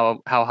and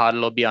how hot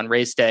it'll be on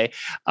race day.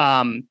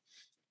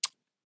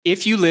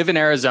 If you live in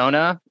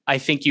Arizona, I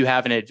think you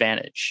have an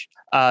advantage.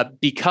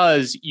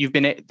 Because you've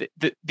been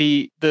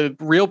the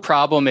real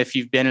problem if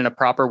you've been in a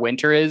proper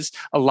winter is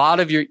a lot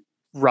of your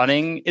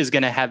running is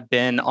going to have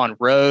been on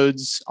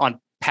roads, on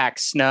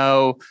packed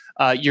snow.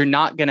 You're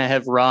not going to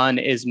have run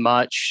as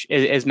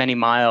many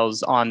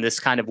miles on this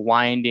kind of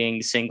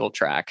winding single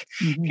track.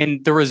 Mm-hmm.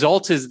 And the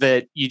result is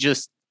that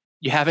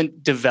you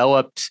haven't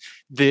developed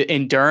the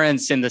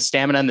endurance and the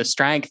stamina and the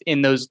strength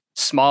in those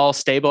small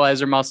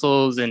stabilizer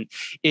muscles. And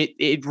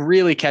it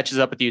really catches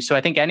up with you. So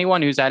I think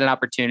anyone who's had an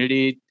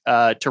opportunity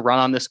to run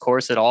on this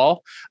course at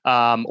all,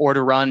 or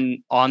to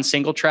run on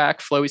single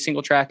track, flowy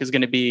single track, is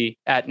going to be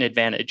at an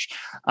advantage.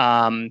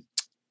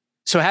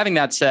 So having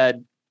that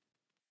said,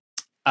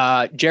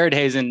 Jared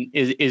Hazen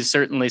is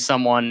certainly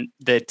someone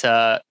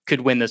that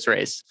could win this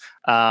race.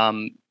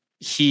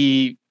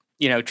 He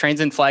trains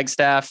in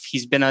Flagstaff.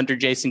 He's been under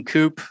Jason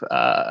Koop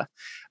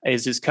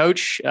as his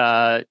coach,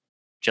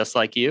 just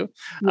like you.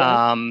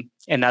 Yeah.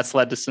 And that's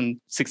led to some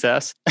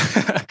success.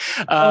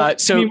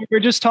 We were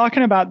just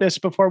talking about this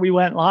before we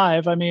went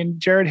live. I mean,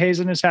 Jared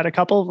Hazen has had a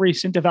couple of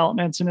recent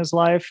developments in his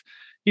life.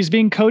 He's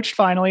being coached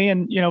finally.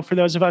 And, for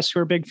those of us who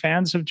are big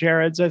fans of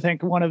Jared's, I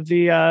think one of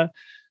the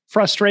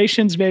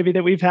frustrations maybe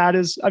that we've had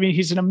is,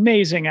 he's an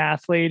amazing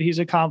athlete. He's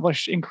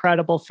accomplished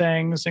incredible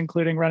things,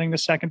 including running the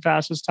second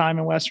fastest time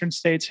in Western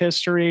States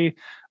history,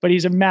 but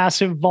he's a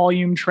massive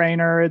volume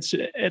trainer.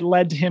 It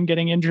led to him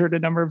getting injured a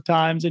number of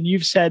times. And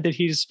you've said that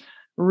he's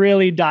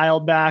really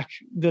dialed back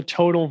the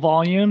total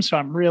volume. So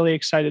I'm really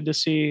excited to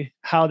see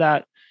how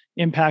that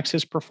impacts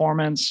his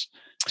performance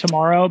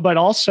tomorrow, but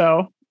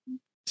also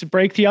to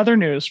break the other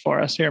news for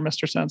us here,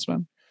 Mr.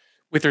 Senseman.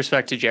 With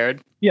respect to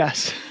Jared?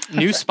 Yes.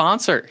 New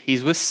sponsor.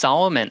 He's with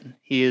Salomon.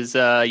 He is,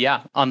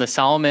 on the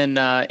Salomon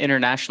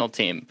international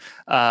team,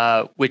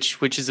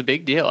 which is a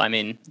big deal. I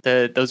mean,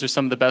 those are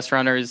some of the best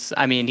runners.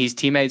 I mean, he's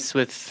teammates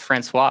with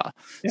Francois,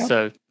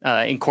 so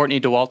and Courtney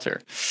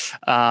DeWalter.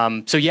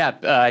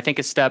 I think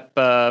a step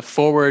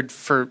forward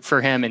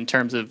for him in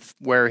terms of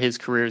where his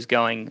career is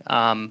going.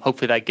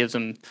 Hopefully, that gives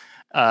him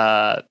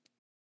added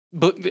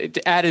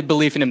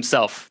belief in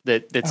himself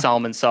that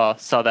Salomon saw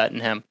that in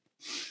him.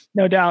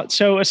 No doubt.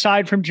 So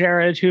aside from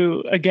Jared,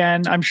 who,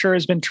 again, I'm sure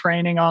has been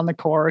training on the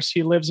course,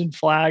 he lives in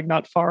Flag,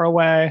 not far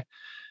away.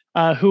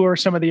 Who are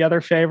some of the other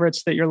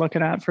favorites that you're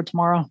looking at for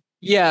tomorrow?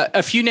 Yeah,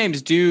 a few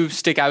names do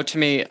stick out to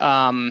me.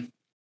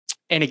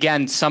 And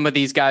again, some of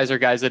these guys are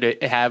guys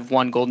that have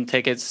won golden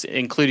tickets,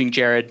 including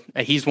Jared.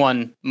 He's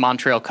won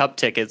Montreal Cup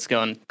tickets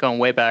going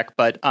way back,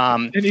 but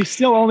and he's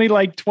still only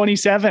like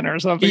 27 or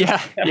something.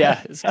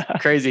 Yeah, it's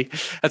crazy.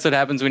 That's what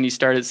happens when you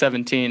start at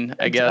 17,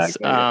 I guess.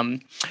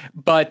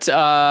 But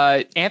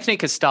Anthony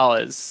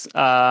Costales,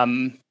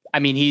 I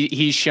mean,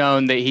 he's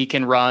shown that he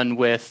can run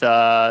with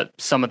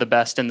some of the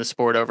best in the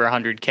sport over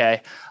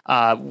 100K,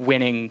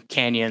 winning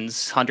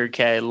Canyons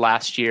 100K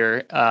last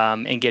year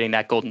and getting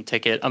that golden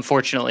ticket.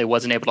 Unfortunately,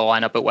 wasn't able to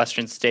line up at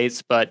Western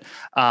States, but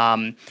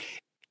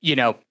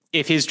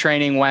if his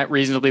training went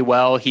reasonably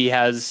well, he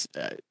has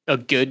a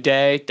good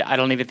day. I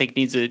don't even think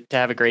he needs to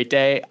have a great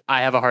day.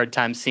 I have a hard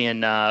time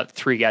seeing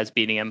three guys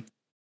beating him.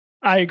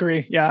 I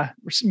agree. Yeah.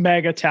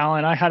 Mega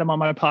talent. I had him on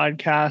my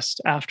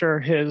podcast after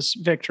his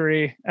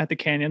victory at the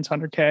Canyons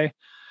 100K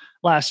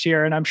last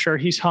year. And I'm sure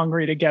he's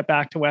hungry to get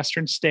back to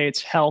Western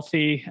States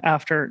healthy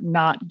after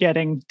not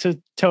getting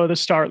to toe the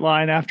start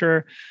line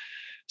after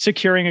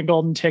securing a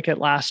golden ticket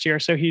last year.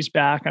 So he's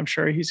back. I'm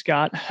sure he's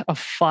got a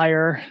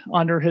fire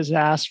under his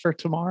ass for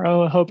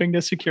tomorrow, hoping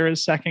to secure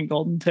his second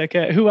golden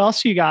ticket. Who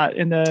else you got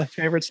in the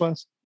favorites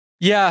list?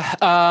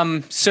 Yeah.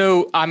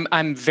 So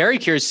I'm very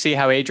curious to see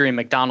how Adrian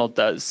McDonald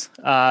does.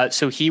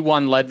 So he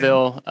won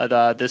Leadville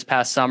this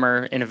past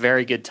summer in a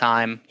very good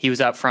time. He was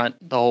out front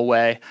the whole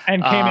way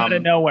and came out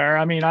of nowhere.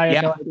 I mean, I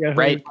had no idea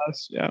who he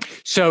was. Yeah.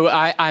 So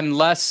I'm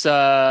less,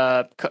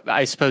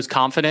 I suppose,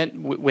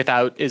 confident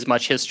without as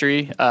much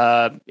history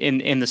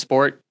in the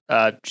sport.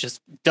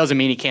 Just doesn't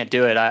mean he can't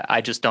do it. I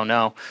just don't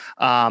know.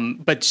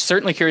 But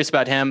certainly curious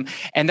about him.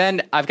 And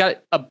then I've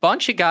got a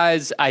bunch of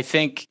guys I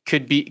think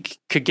could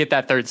get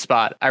that third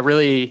spot.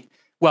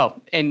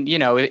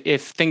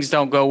 If things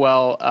don't go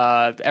well,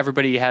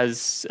 everybody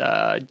has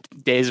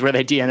days where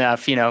they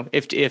DNF.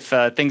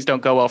 If things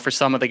don't go well for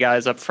some of the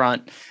guys up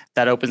front,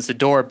 that opens the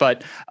door.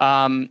 But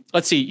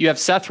let's see. You have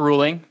Seth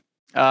Ruling,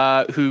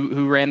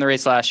 who ran the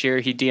race last year.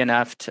 He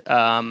DNF'd,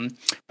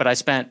 but I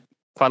spent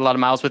quite a lot of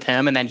miles with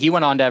him. And then he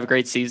went on to have a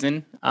great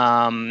season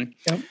the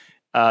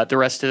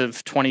rest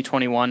of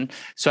 2021.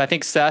 So I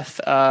think Seth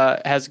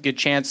has a good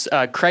chance.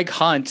 Craig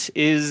Hunt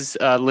is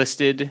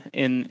listed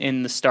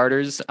in the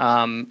starters.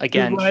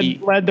 Again, he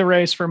led the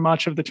race for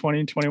much of the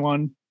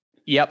 2021.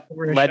 Yep.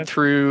 Led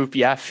through,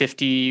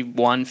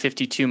 51,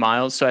 52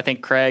 miles. So I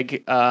think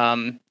Craig,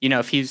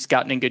 if he's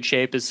gotten in good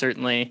shape, is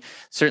certainly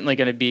going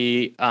to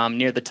be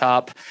near the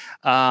top.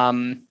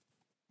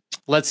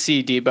 Let's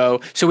see,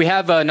 Debo. So we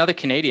have another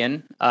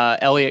Canadian,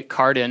 Elliot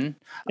Carden,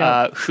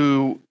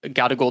 who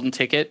got a golden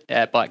ticket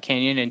at Black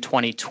Canyon in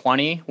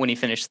 2020 when he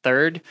finished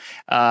third.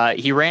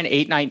 He ran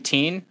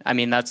 8:19. I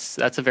mean, that's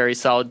a very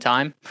solid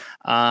time.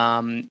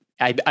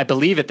 I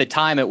believe at the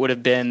time it would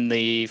have been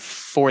the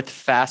fourth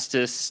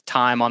fastest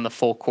time on the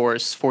full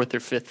course, fourth or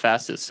fifth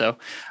fastest. So,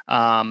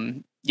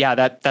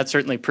 that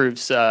certainly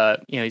proves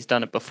he's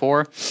done it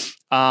before.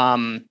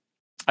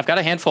 I've got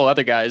a handful of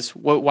other guys.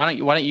 Why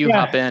don't you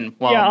hop in?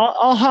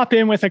 I'll hop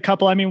in with a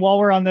couple. I mean, while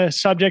we're on the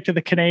subject of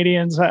the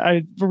Canadians,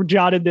 I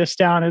jotted this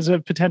down as a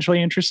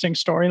potentially interesting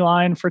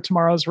storyline for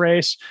tomorrow's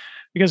race,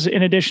 because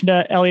in addition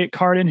to Elliot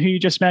Carden, who you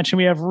just mentioned,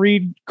 we have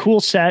Reed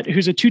Coolset,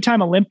 who's a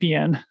two-time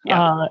Olympian,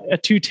 a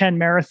 2:10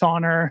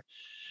 marathoner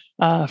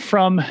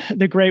from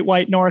the Great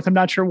White North. I'm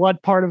not sure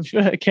what part of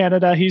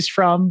Canada he's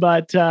from,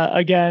 but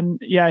again,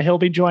 he'll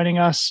be joining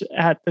us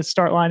at the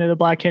start line of the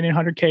Black Canyon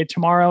 100K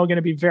tomorrow. Going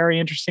to be very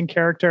interesting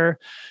character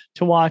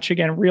to watch.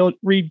 Again,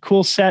 Reed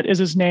Coolset is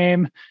his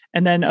name.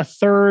 And then a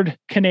third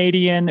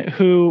Canadian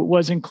who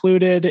was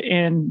included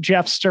in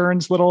Jeff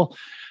Stern's little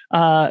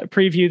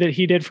preview that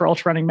he did for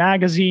Ultra Running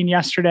Magazine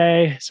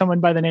yesterday, someone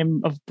by the name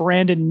of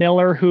Brandon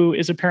Miller, who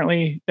is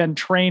apparently been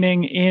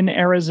training in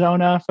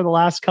Arizona for the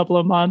last couple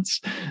of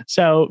months.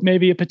 So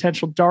maybe a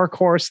potential dark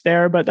horse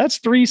there, but that's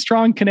three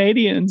strong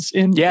Canadians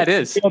in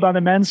the field on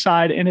the men's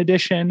side, in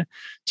addition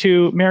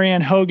to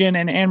Marianne Hogan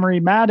and Anne-Marie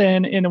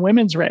Madden in the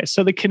women's race.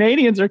 So the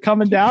Canadians are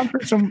coming down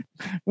for some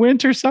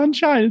winter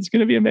sunshine. It's going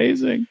to be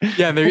amazing.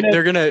 Yeah.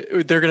 They're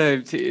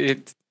going to,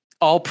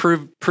 all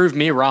prove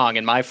me wrong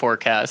in my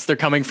forecast. They're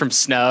coming from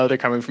snow. They're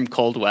coming from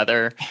cold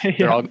weather.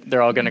 Yeah.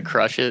 They're all going to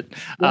crush it.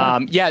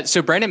 Yeah.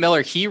 So Brandon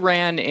Miller, he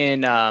ran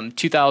in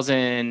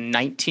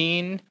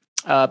 2019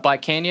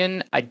 Black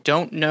Canyon. I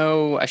don't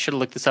know. I should have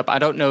looked this up. I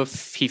don't know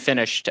if he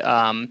finished,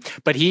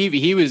 but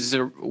he was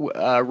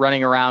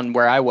running around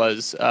where I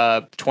was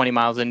 20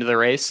 miles into the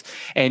race,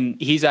 and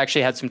he's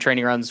actually had some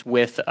training runs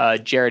with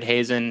Jared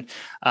Hazen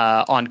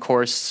on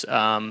course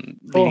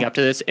leading up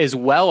to this, as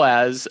well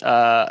as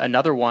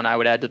another one I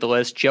would add to the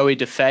list, Joey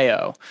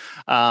DeFeo.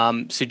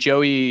 So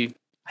Joey,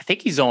 I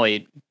think he's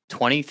only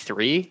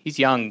 23. He's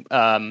young.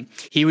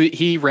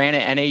 He ran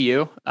at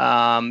NAU.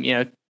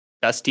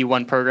 Best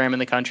D1 program in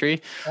the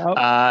country.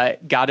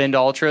 Got into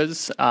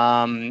ultras.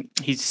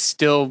 He's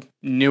still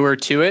newer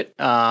to it.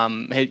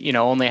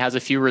 Only has a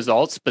few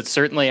results, but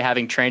certainly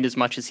having trained as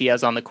much as he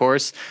has on the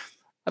course,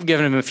 I've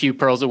given him a few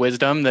pearls of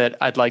wisdom that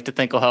I'd like to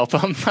think will help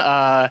him.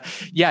 I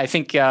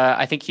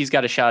think he's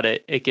got a shot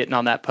at getting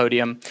on that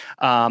podium.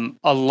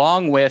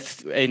 Along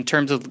with, in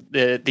terms of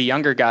the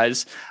younger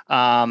guys,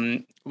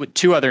 with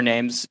two other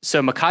names.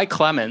 So Mackay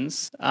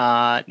Clemens,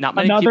 not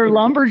many another people,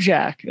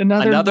 lumberjack,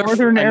 another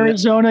Northern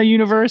Arizona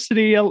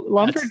University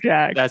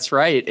lumberjack. That's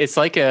right. It's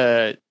like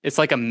a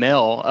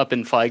mill up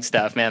in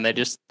Flagstaff, man.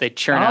 They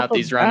churn out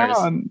these runners.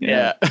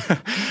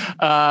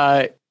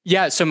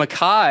 Yeah. So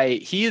Mackay,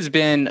 he has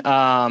been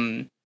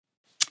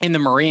in the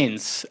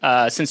Marines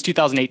since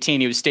 2018.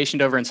 He was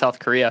stationed over in South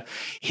Korea.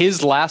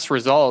 His last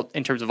result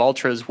in terms of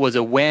ultras was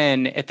a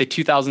win at the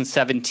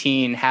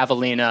 2017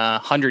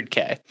 Javelina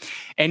 100K.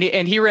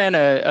 And he ran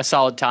a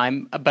solid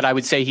time, but I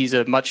would say he's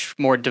a much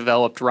more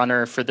developed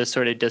runner for this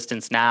sort of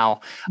distance now.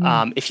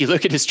 If you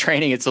look at his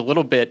training, it's a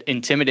little bit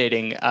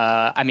intimidating.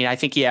 I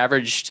think he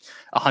averaged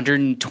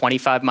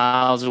 125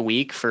 miles a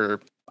week for,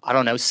 I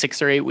don't know,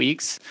 6 or 8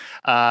 weeks.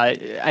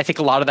 I think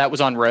a lot of that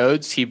was on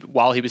roads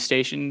while he was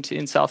stationed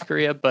in South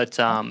Korea, but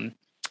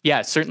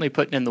certainly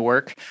putting in the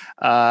work.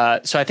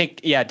 So I think,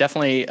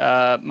 definitely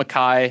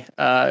Mackay,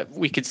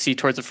 we could see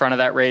towards the front of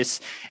that race.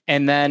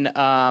 And then,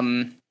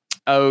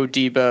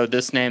 Debo,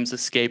 this name's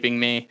escaping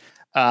me.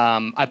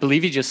 I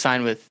believe he just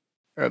signed with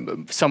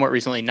somewhat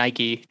recently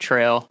Nike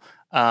Trail,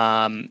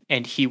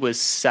 and he was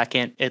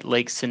second at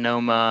Lake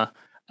Sonoma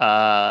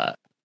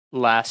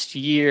last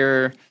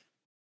year.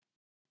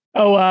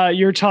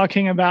 You're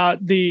talking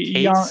about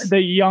the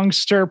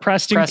youngster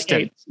Preston.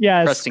 Cates.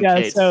 Yes. Preston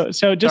Cates.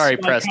 So just sorry,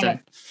 Preston.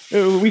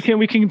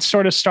 We can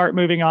sort of start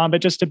moving on,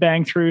 but just to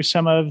bang through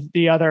some of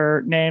the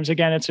other names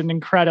again, it's an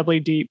incredibly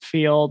deep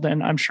field,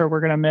 and I'm sure we're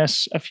going to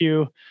miss a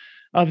few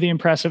of the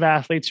impressive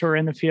athletes who are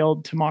in the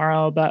field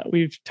tomorrow, but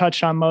we've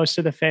touched on most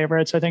of the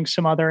favorites. I think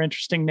some other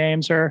interesting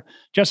names are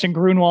Justin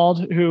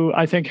Grunwald, who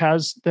I think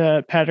has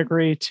the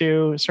pedigree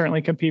to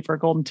certainly compete for a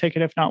golden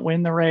ticket, if not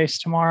win the race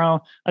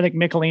tomorrow. I think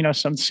Michelino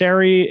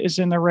Sunseri is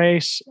in the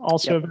race,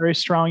 also a very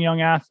strong young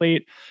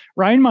athlete.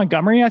 Ryan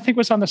Montgomery, I think,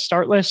 was on the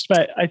start list,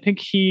 but I think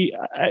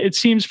it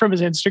seems from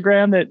his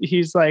Instagram that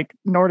he's like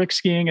Nordic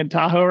skiing in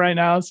Tahoe right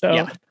now.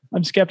 So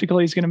I'm skeptical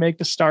he's going to make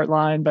the start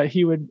line, but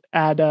he would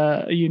add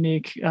a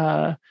unique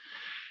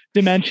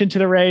dimension to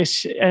the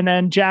race. And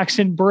then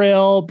Jackson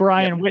Brill,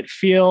 Brian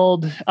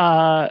Whitfield.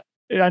 I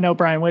know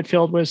Brian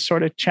Whitfield was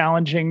sort of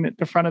challenging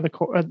the front of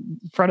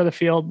the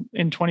field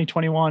in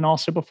 2021,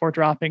 also before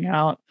dropping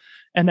out.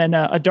 And then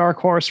a dark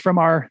horse from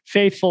our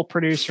faithful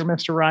producer,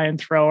 Mr. Ryan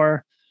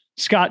Thrower,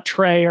 Scott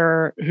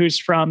Trayer, who's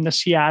from the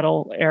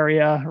Seattle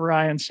area.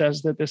 Ryan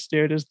says that this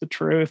dude is the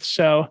truth.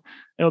 So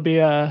it'll be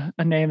a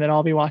name that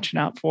I'll be watching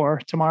out for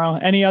tomorrow.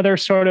 Any other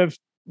sort of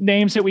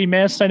names that we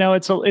missed? I know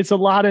it's a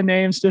lot of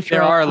names to throw.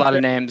 There are a lot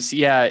of names.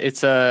 Yeah,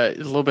 it's a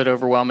little bit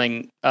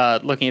overwhelming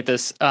looking at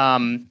this.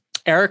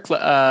 Eric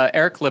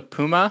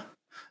Lepuma,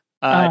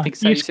 I think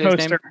that's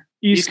his name.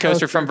 East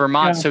Coaster from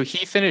Vermont. Yeah. So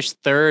he finished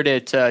third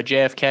at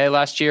JFK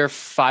last year,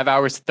 5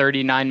 hours,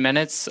 39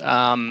 minutes.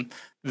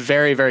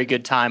 Very, very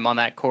good time on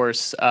that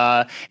course.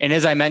 And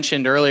as I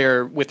mentioned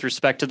earlier, with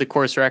respect to the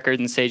course record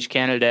and Sage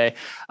Canada,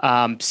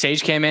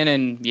 Sage came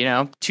in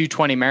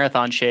 220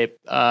 marathon shape,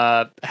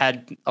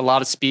 had a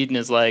lot of speed in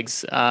his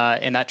legs,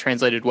 and that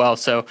translated well.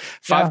 So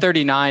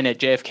 5:39 at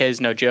JFK is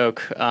no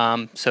joke.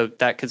 So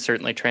that could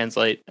certainly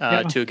translate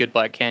to a good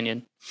Black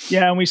Canyon.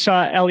 Yeah, and we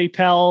saw Ellie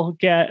Pell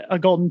get a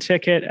golden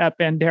ticket at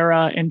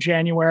Bandera in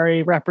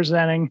January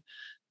representing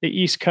the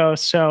East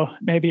Coast. So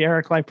maybe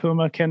Eric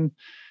Lipuma can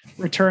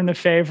return the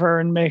favor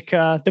and make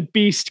the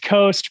Beast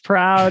Coast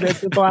proud at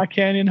the Black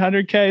Canyon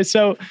 100K.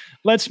 So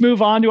let's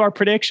move on to our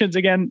predictions.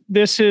 Again,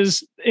 this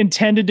is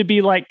intended to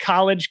be like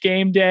college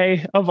game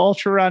day of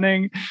ultra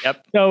running.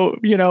 Yep. So,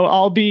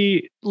 I'll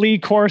be Lee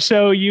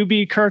Corso, you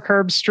be Kirk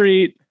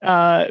Herbstreit.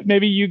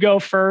 Maybe you go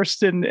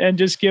first and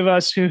just give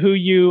us who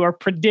you are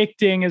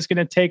predicting is going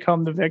to take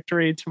home the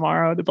victory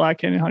tomorrow at the Black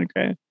Canyon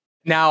 100K.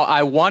 Now,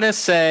 I want to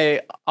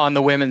say on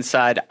the women's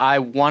side, I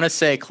want to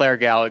say Claire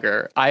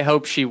Gallagher. I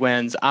hope she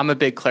wins. I'm a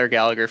big Claire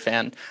Gallagher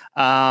fan.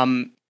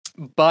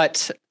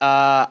 But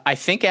I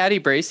think Addie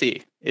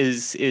Bracey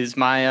is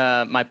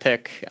my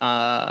pick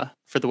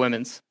for the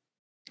women's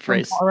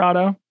race.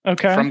 Colorado.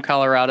 Okay. from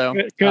Colorado.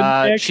 Good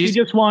pick. She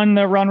just won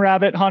the Run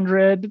Rabbit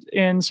 100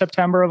 in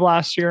September of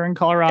last year in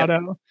Colorado.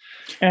 Yep.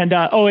 And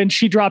and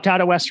she dropped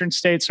out of Western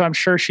States, so I'm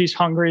sure she's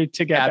hungry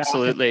to get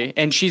absolutely back.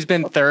 And she's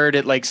been third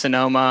at Lake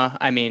Sonoma.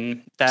 I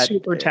mean, that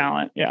super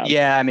talent.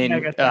 Yeah. I mean,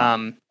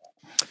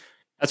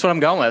 that's what I'm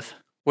going with.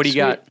 What do you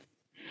got?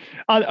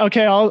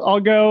 Okay, I'll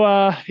go.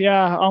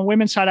 On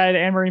women's side, I had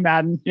Anne Marie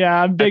Madden.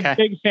 Yeah, I'm big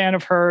fan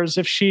of hers.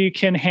 If she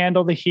can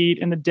handle the heat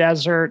in the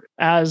desert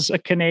as a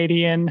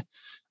Canadian,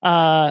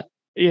 I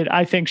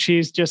think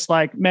she's just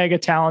like mega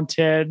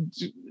talented,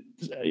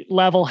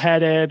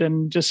 level-headed,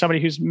 and just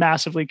somebody who's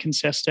massively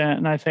consistent.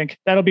 And I think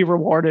that'll be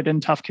rewarded in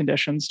tough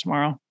conditions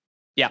tomorrow.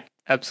 Yeah,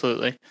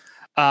 absolutely.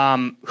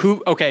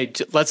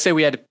 Let's say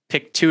we had to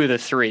pick two of the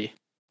three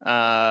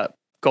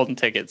golden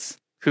tickets.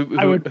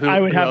 I would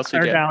have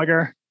Claire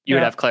Gallagher. You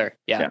would have Claire.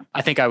 Yeah.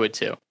 I think I would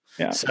too.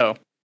 Yeah. So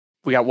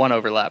we got one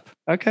overlap.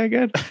 Okay,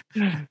 good.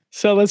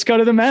 So let's go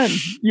to the men.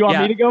 You want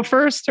me to go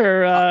first,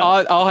 or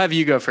I'll have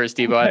you go first,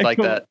 Debo. I'd like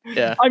that.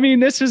 Yeah. I mean,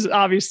 this is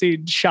obviously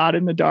shot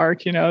in the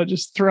dark,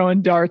 just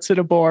throwing darts at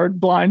a board,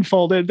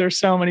 blindfolded. There's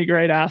so many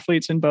great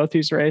athletes in both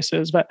these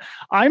races, but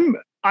I'm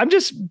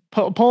just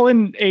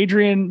pulling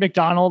Adrian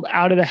McDonald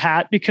out of the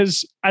hat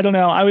because I don't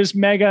know. I was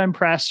mega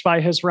impressed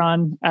by his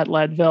run at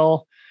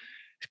Leadville,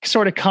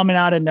 sort of coming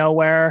out of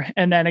nowhere.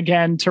 And then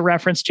again, to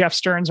reference Jeff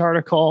Stern's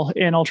article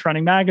in Ultra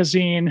Running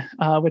Magazine,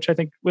 which I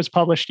think was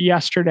published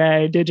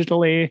yesterday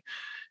digitally,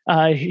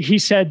 he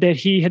said that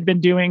he had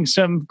been doing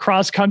some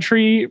cross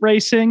country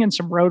racing and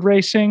some road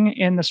racing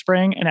in the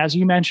spring. And as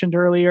you mentioned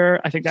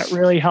earlier, I think that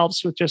really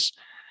helps with just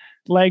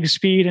leg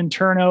speed and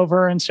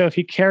turnover. And so if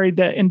he carried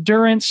the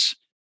endurance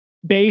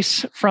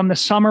base from the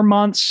summer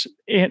months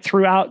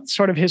throughout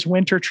sort of his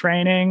winter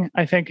training,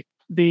 I think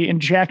the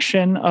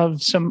injection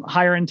of some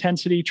higher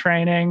intensity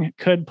training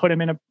could put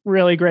him in a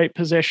really great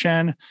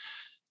position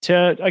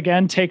to,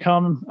 again, take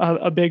home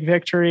a big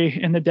victory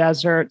in the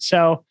desert.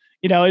 So,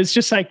 it's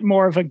just like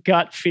more of a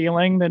gut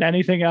feeling than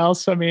anything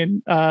else. I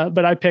mean,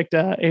 but I picked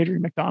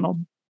Adrian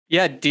McDonald.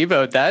 Yeah,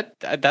 Debo,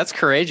 that's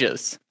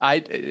courageous.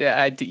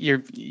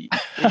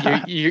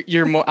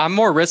 You're more. I'm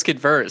more risk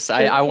adverse.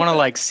 I want to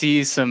like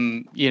see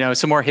some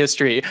more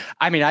history.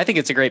 I mean, I think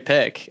it's a great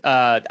pick.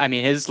 I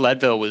mean, his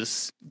Leadville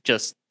was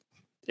just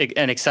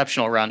an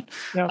exceptional run.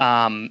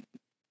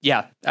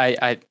 Yeah.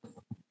 I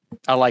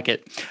like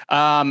it.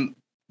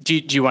 Do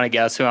you want to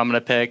guess who I'm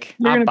going to pick?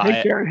 You're going to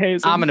pick Jared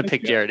Hazen. I'm going to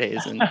pick Jared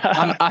Hazen.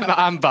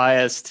 I'm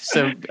biased,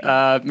 so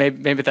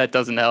maybe that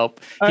doesn't help.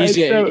 He's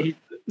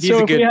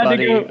a good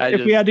buddy.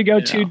 If we had to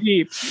go too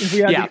deep, if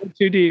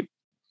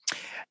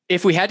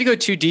we had to go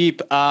too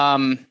deep,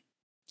 I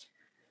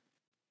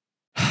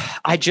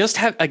just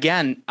have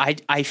again.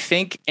 I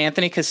think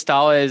Anthony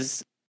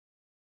Costala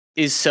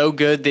is so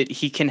good that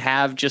he can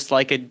have just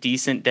like a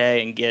decent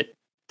day and get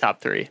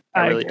top three.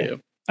 I really do.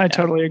 I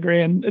totally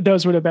agree. And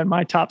those would have been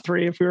my top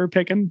three if we were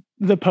picking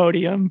the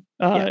podium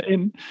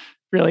in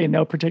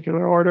no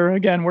particular order.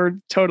 Again, we're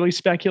totally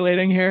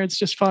speculating here. It's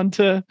just fun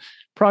to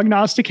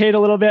prognosticate a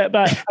little bit,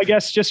 but I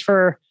guess just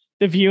for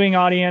the viewing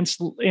audience,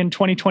 in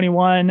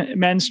 2021,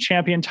 men's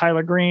champion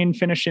Tyler Green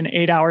finished in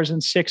 8 hours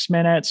and 6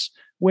 minutes.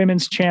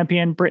 Women's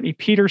champion Brittany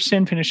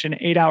Peterson finished in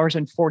 8 hours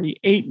and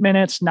 48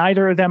 minutes.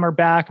 Neither of them are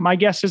back. My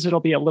guess is it'll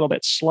be a little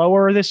bit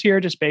slower this year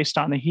just based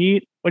on the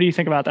heat. What do you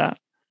think about that?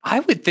 I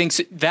would think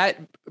so. That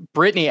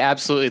Brittany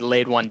absolutely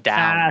laid one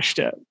down. Bashed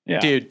it. Yeah.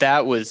 Dude,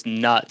 that was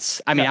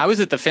nuts. I mean, I was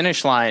at the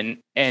finish line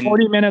and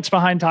 40 minutes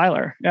behind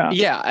Tyler. Yeah.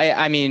 Yeah.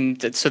 I mean,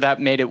 so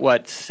that made it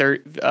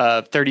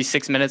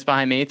 36 minutes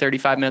behind me,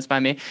 35 minutes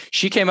behind me.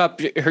 She came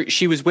up,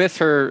 she was with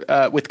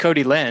with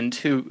Cody Lind,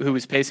 who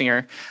was pacing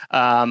her.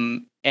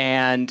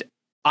 And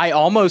I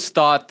almost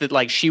thought that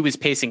like she was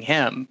pacing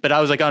him, but I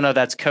was like, oh no,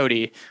 that's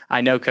Cody.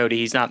 I know Cody.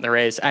 He's not in the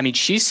race. I mean,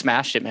 she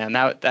smashed it, man.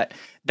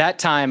 That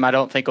time I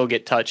don't think will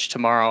get touched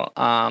tomorrow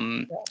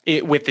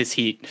with this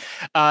heat.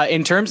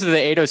 In terms of the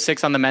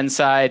 8:06 on the men's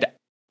side,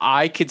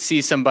 I could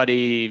see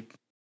somebody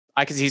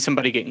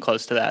getting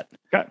close to that.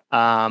 Okay.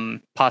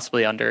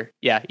 Possibly under.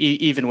 Yeah,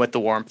 even with the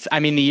warmth. I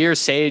mean, the year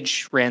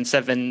Sage ran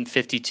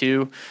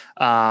 7:52.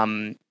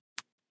 Am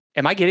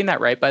I getting that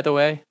right, by the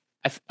way?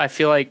 I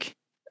feel like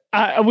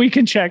we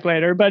can check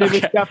later, but it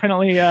was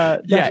definitely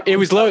it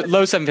was low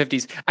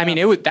 750s. I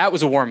mean, that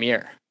was a warm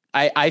year.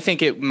 I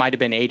think it might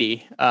have been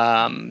 80,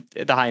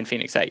 the high in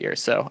Phoenix that year.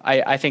 So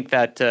I think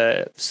that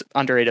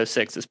under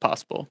 8:06 is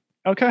possible.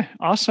 Okay,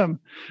 awesome.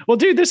 Well,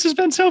 dude, this has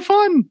been so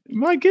fun.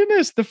 My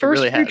goodness, the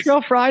first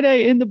Freetrail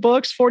Friday in the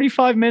books,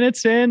 45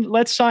 minutes in.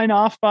 Let's sign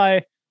off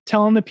by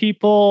telling the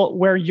people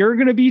where you're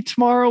going to be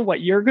tomorrow, what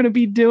you're going to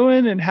be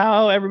doing, and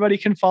how everybody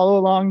can follow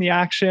along the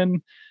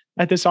action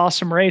at this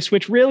awesome race,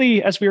 which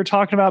really, as we were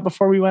talking about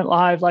before we went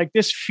live, like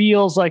this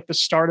feels like the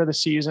start of the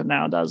season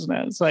now, doesn't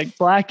it? It's like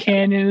Black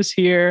Canyon is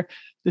here.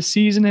 The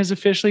season has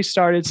officially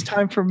started. It's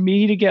time for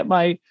me to get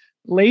my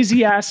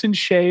lazy ass in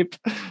shape.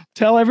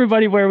 Tell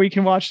everybody where we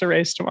can watch the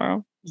race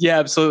tomorrow. Yeah,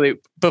 absolutely.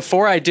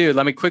 Before I do,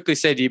 let me quickly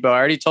say, Debo, I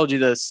already told you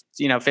this,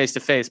 face to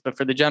face, but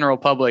for the general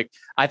public,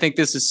 I think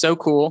this is so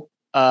cool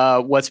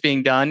what's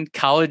being done.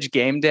 College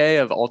game day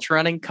of ultra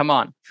running. Come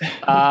on.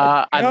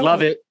 I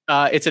love it.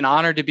 It's an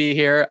honor to be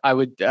here. I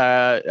would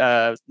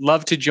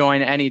love to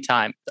join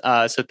anytime.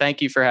 So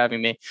thank you for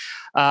having me.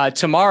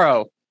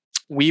 Tomorrow,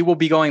 we will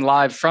be going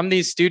live from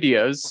these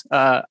studios.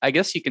 I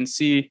guess you can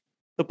see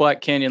the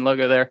Black Canyon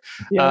logo there.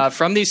 Yep.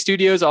 From these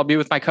studios, I'll be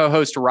with my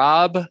co-host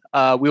Rob.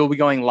 We will be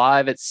going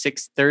live at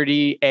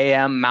 6:30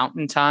 a.m.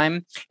 Mountain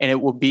Time, and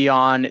it will be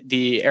on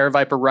the Air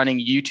Viper Running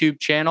YouTube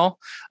channel.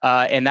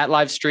 And that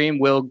live stream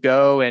will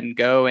go and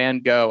go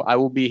and go. I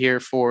will be here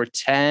for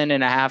 10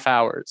 and a half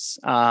hours.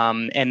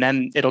 And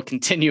then it'll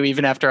continue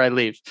even after I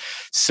leave.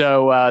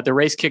 So the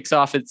race kicks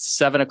off at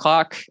 7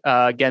 o'clock.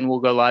 Again,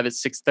 we'll go live at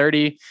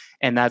 6:30.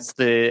 And that's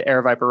the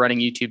Air Viper Running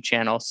YouTube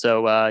channel.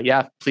 So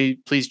yeah,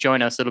 please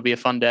join us. It'll be a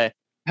fun day.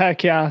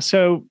 Heck yeah.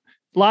 So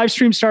live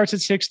stream starts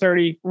at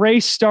 6:30.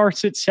 Race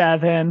starts at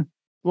 7.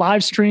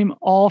 Live stream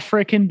all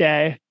freaking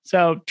day.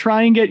 So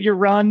try and get your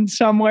run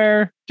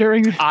somewhere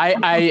during.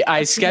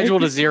 I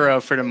scheduled a 0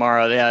 for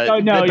tomorrow. Yeah,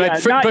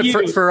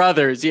 but for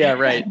others, yeah,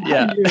 right,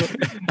 yeah,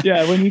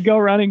 yeah. When you go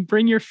running,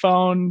 bring your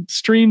phone,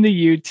 stream the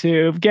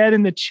YouTube, get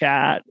in the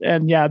chat,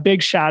 and yeah,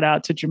 big shout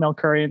out to Jamil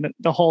Curry and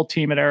the whole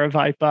team at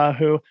Aravaipa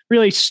who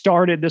really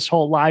started this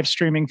whole live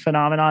streaming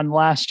phenomenon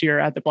last year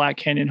at the Black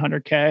Canyon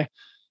 100K.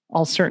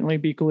 I'll certainly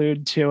be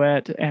glued to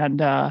it. And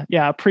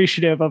yeah,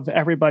 appreciative of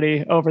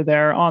everybody over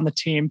there on the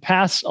team.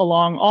 Pass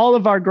along all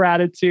of our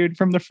gratitude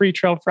from the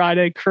Freetrail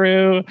Friday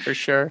crew. For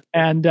sure.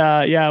 And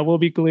yeah, we'll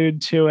be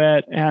glued to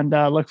it and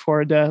look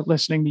forward to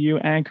listening to you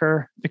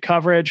anchor the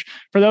coverage.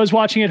 For those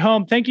watching at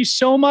home, thank you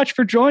so much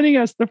for joining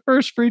us. The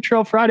first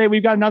Freetrail Friday.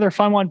 We've got another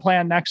fun one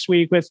planned next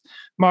week with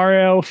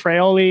Mario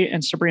Fraioli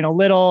and Sabrina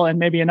Little and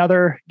maybe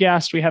another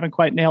guest. We haven't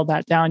quite nailed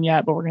that down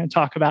yet, but we're going to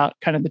talk about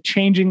kind of the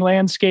changing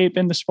landscape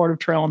in the sport of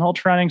trail and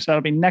ultra running. So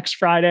that'll be next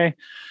Friday.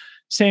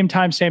 Same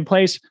time, same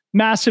place.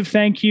 Massive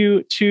thank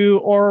you to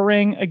Oura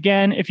Ring.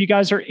 Again, if you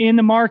guys are in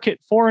the market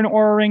for an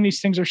Oura Ring,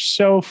 these things are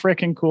so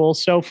freaking cool,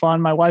 so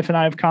fun. My wife and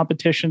I have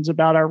competitions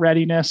about our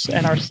readiness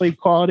and our sleep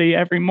quality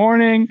every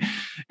morning.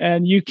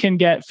 And you can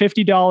get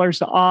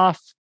 $50 off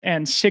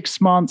and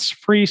 6 months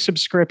free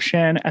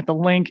subscription at the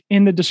link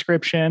in the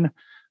description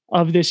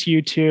of this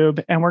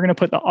YouTube. And we're going to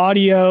put the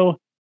audio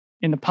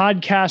in the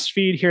podcast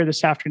feed here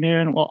this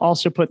afternoon. We'll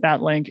also put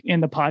that link in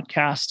the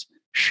podcast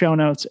show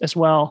notes as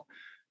well.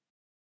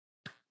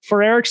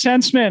 For Eric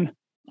Senseman,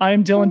 I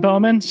am Dylan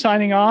Bowman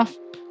signing off.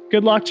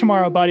 Good luck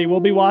tomorrow, buddy.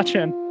 We'll be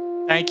watching.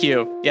 Thank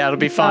you. Yeah, it'll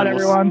be fun.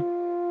 Everyone.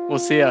 We'll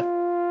see ya.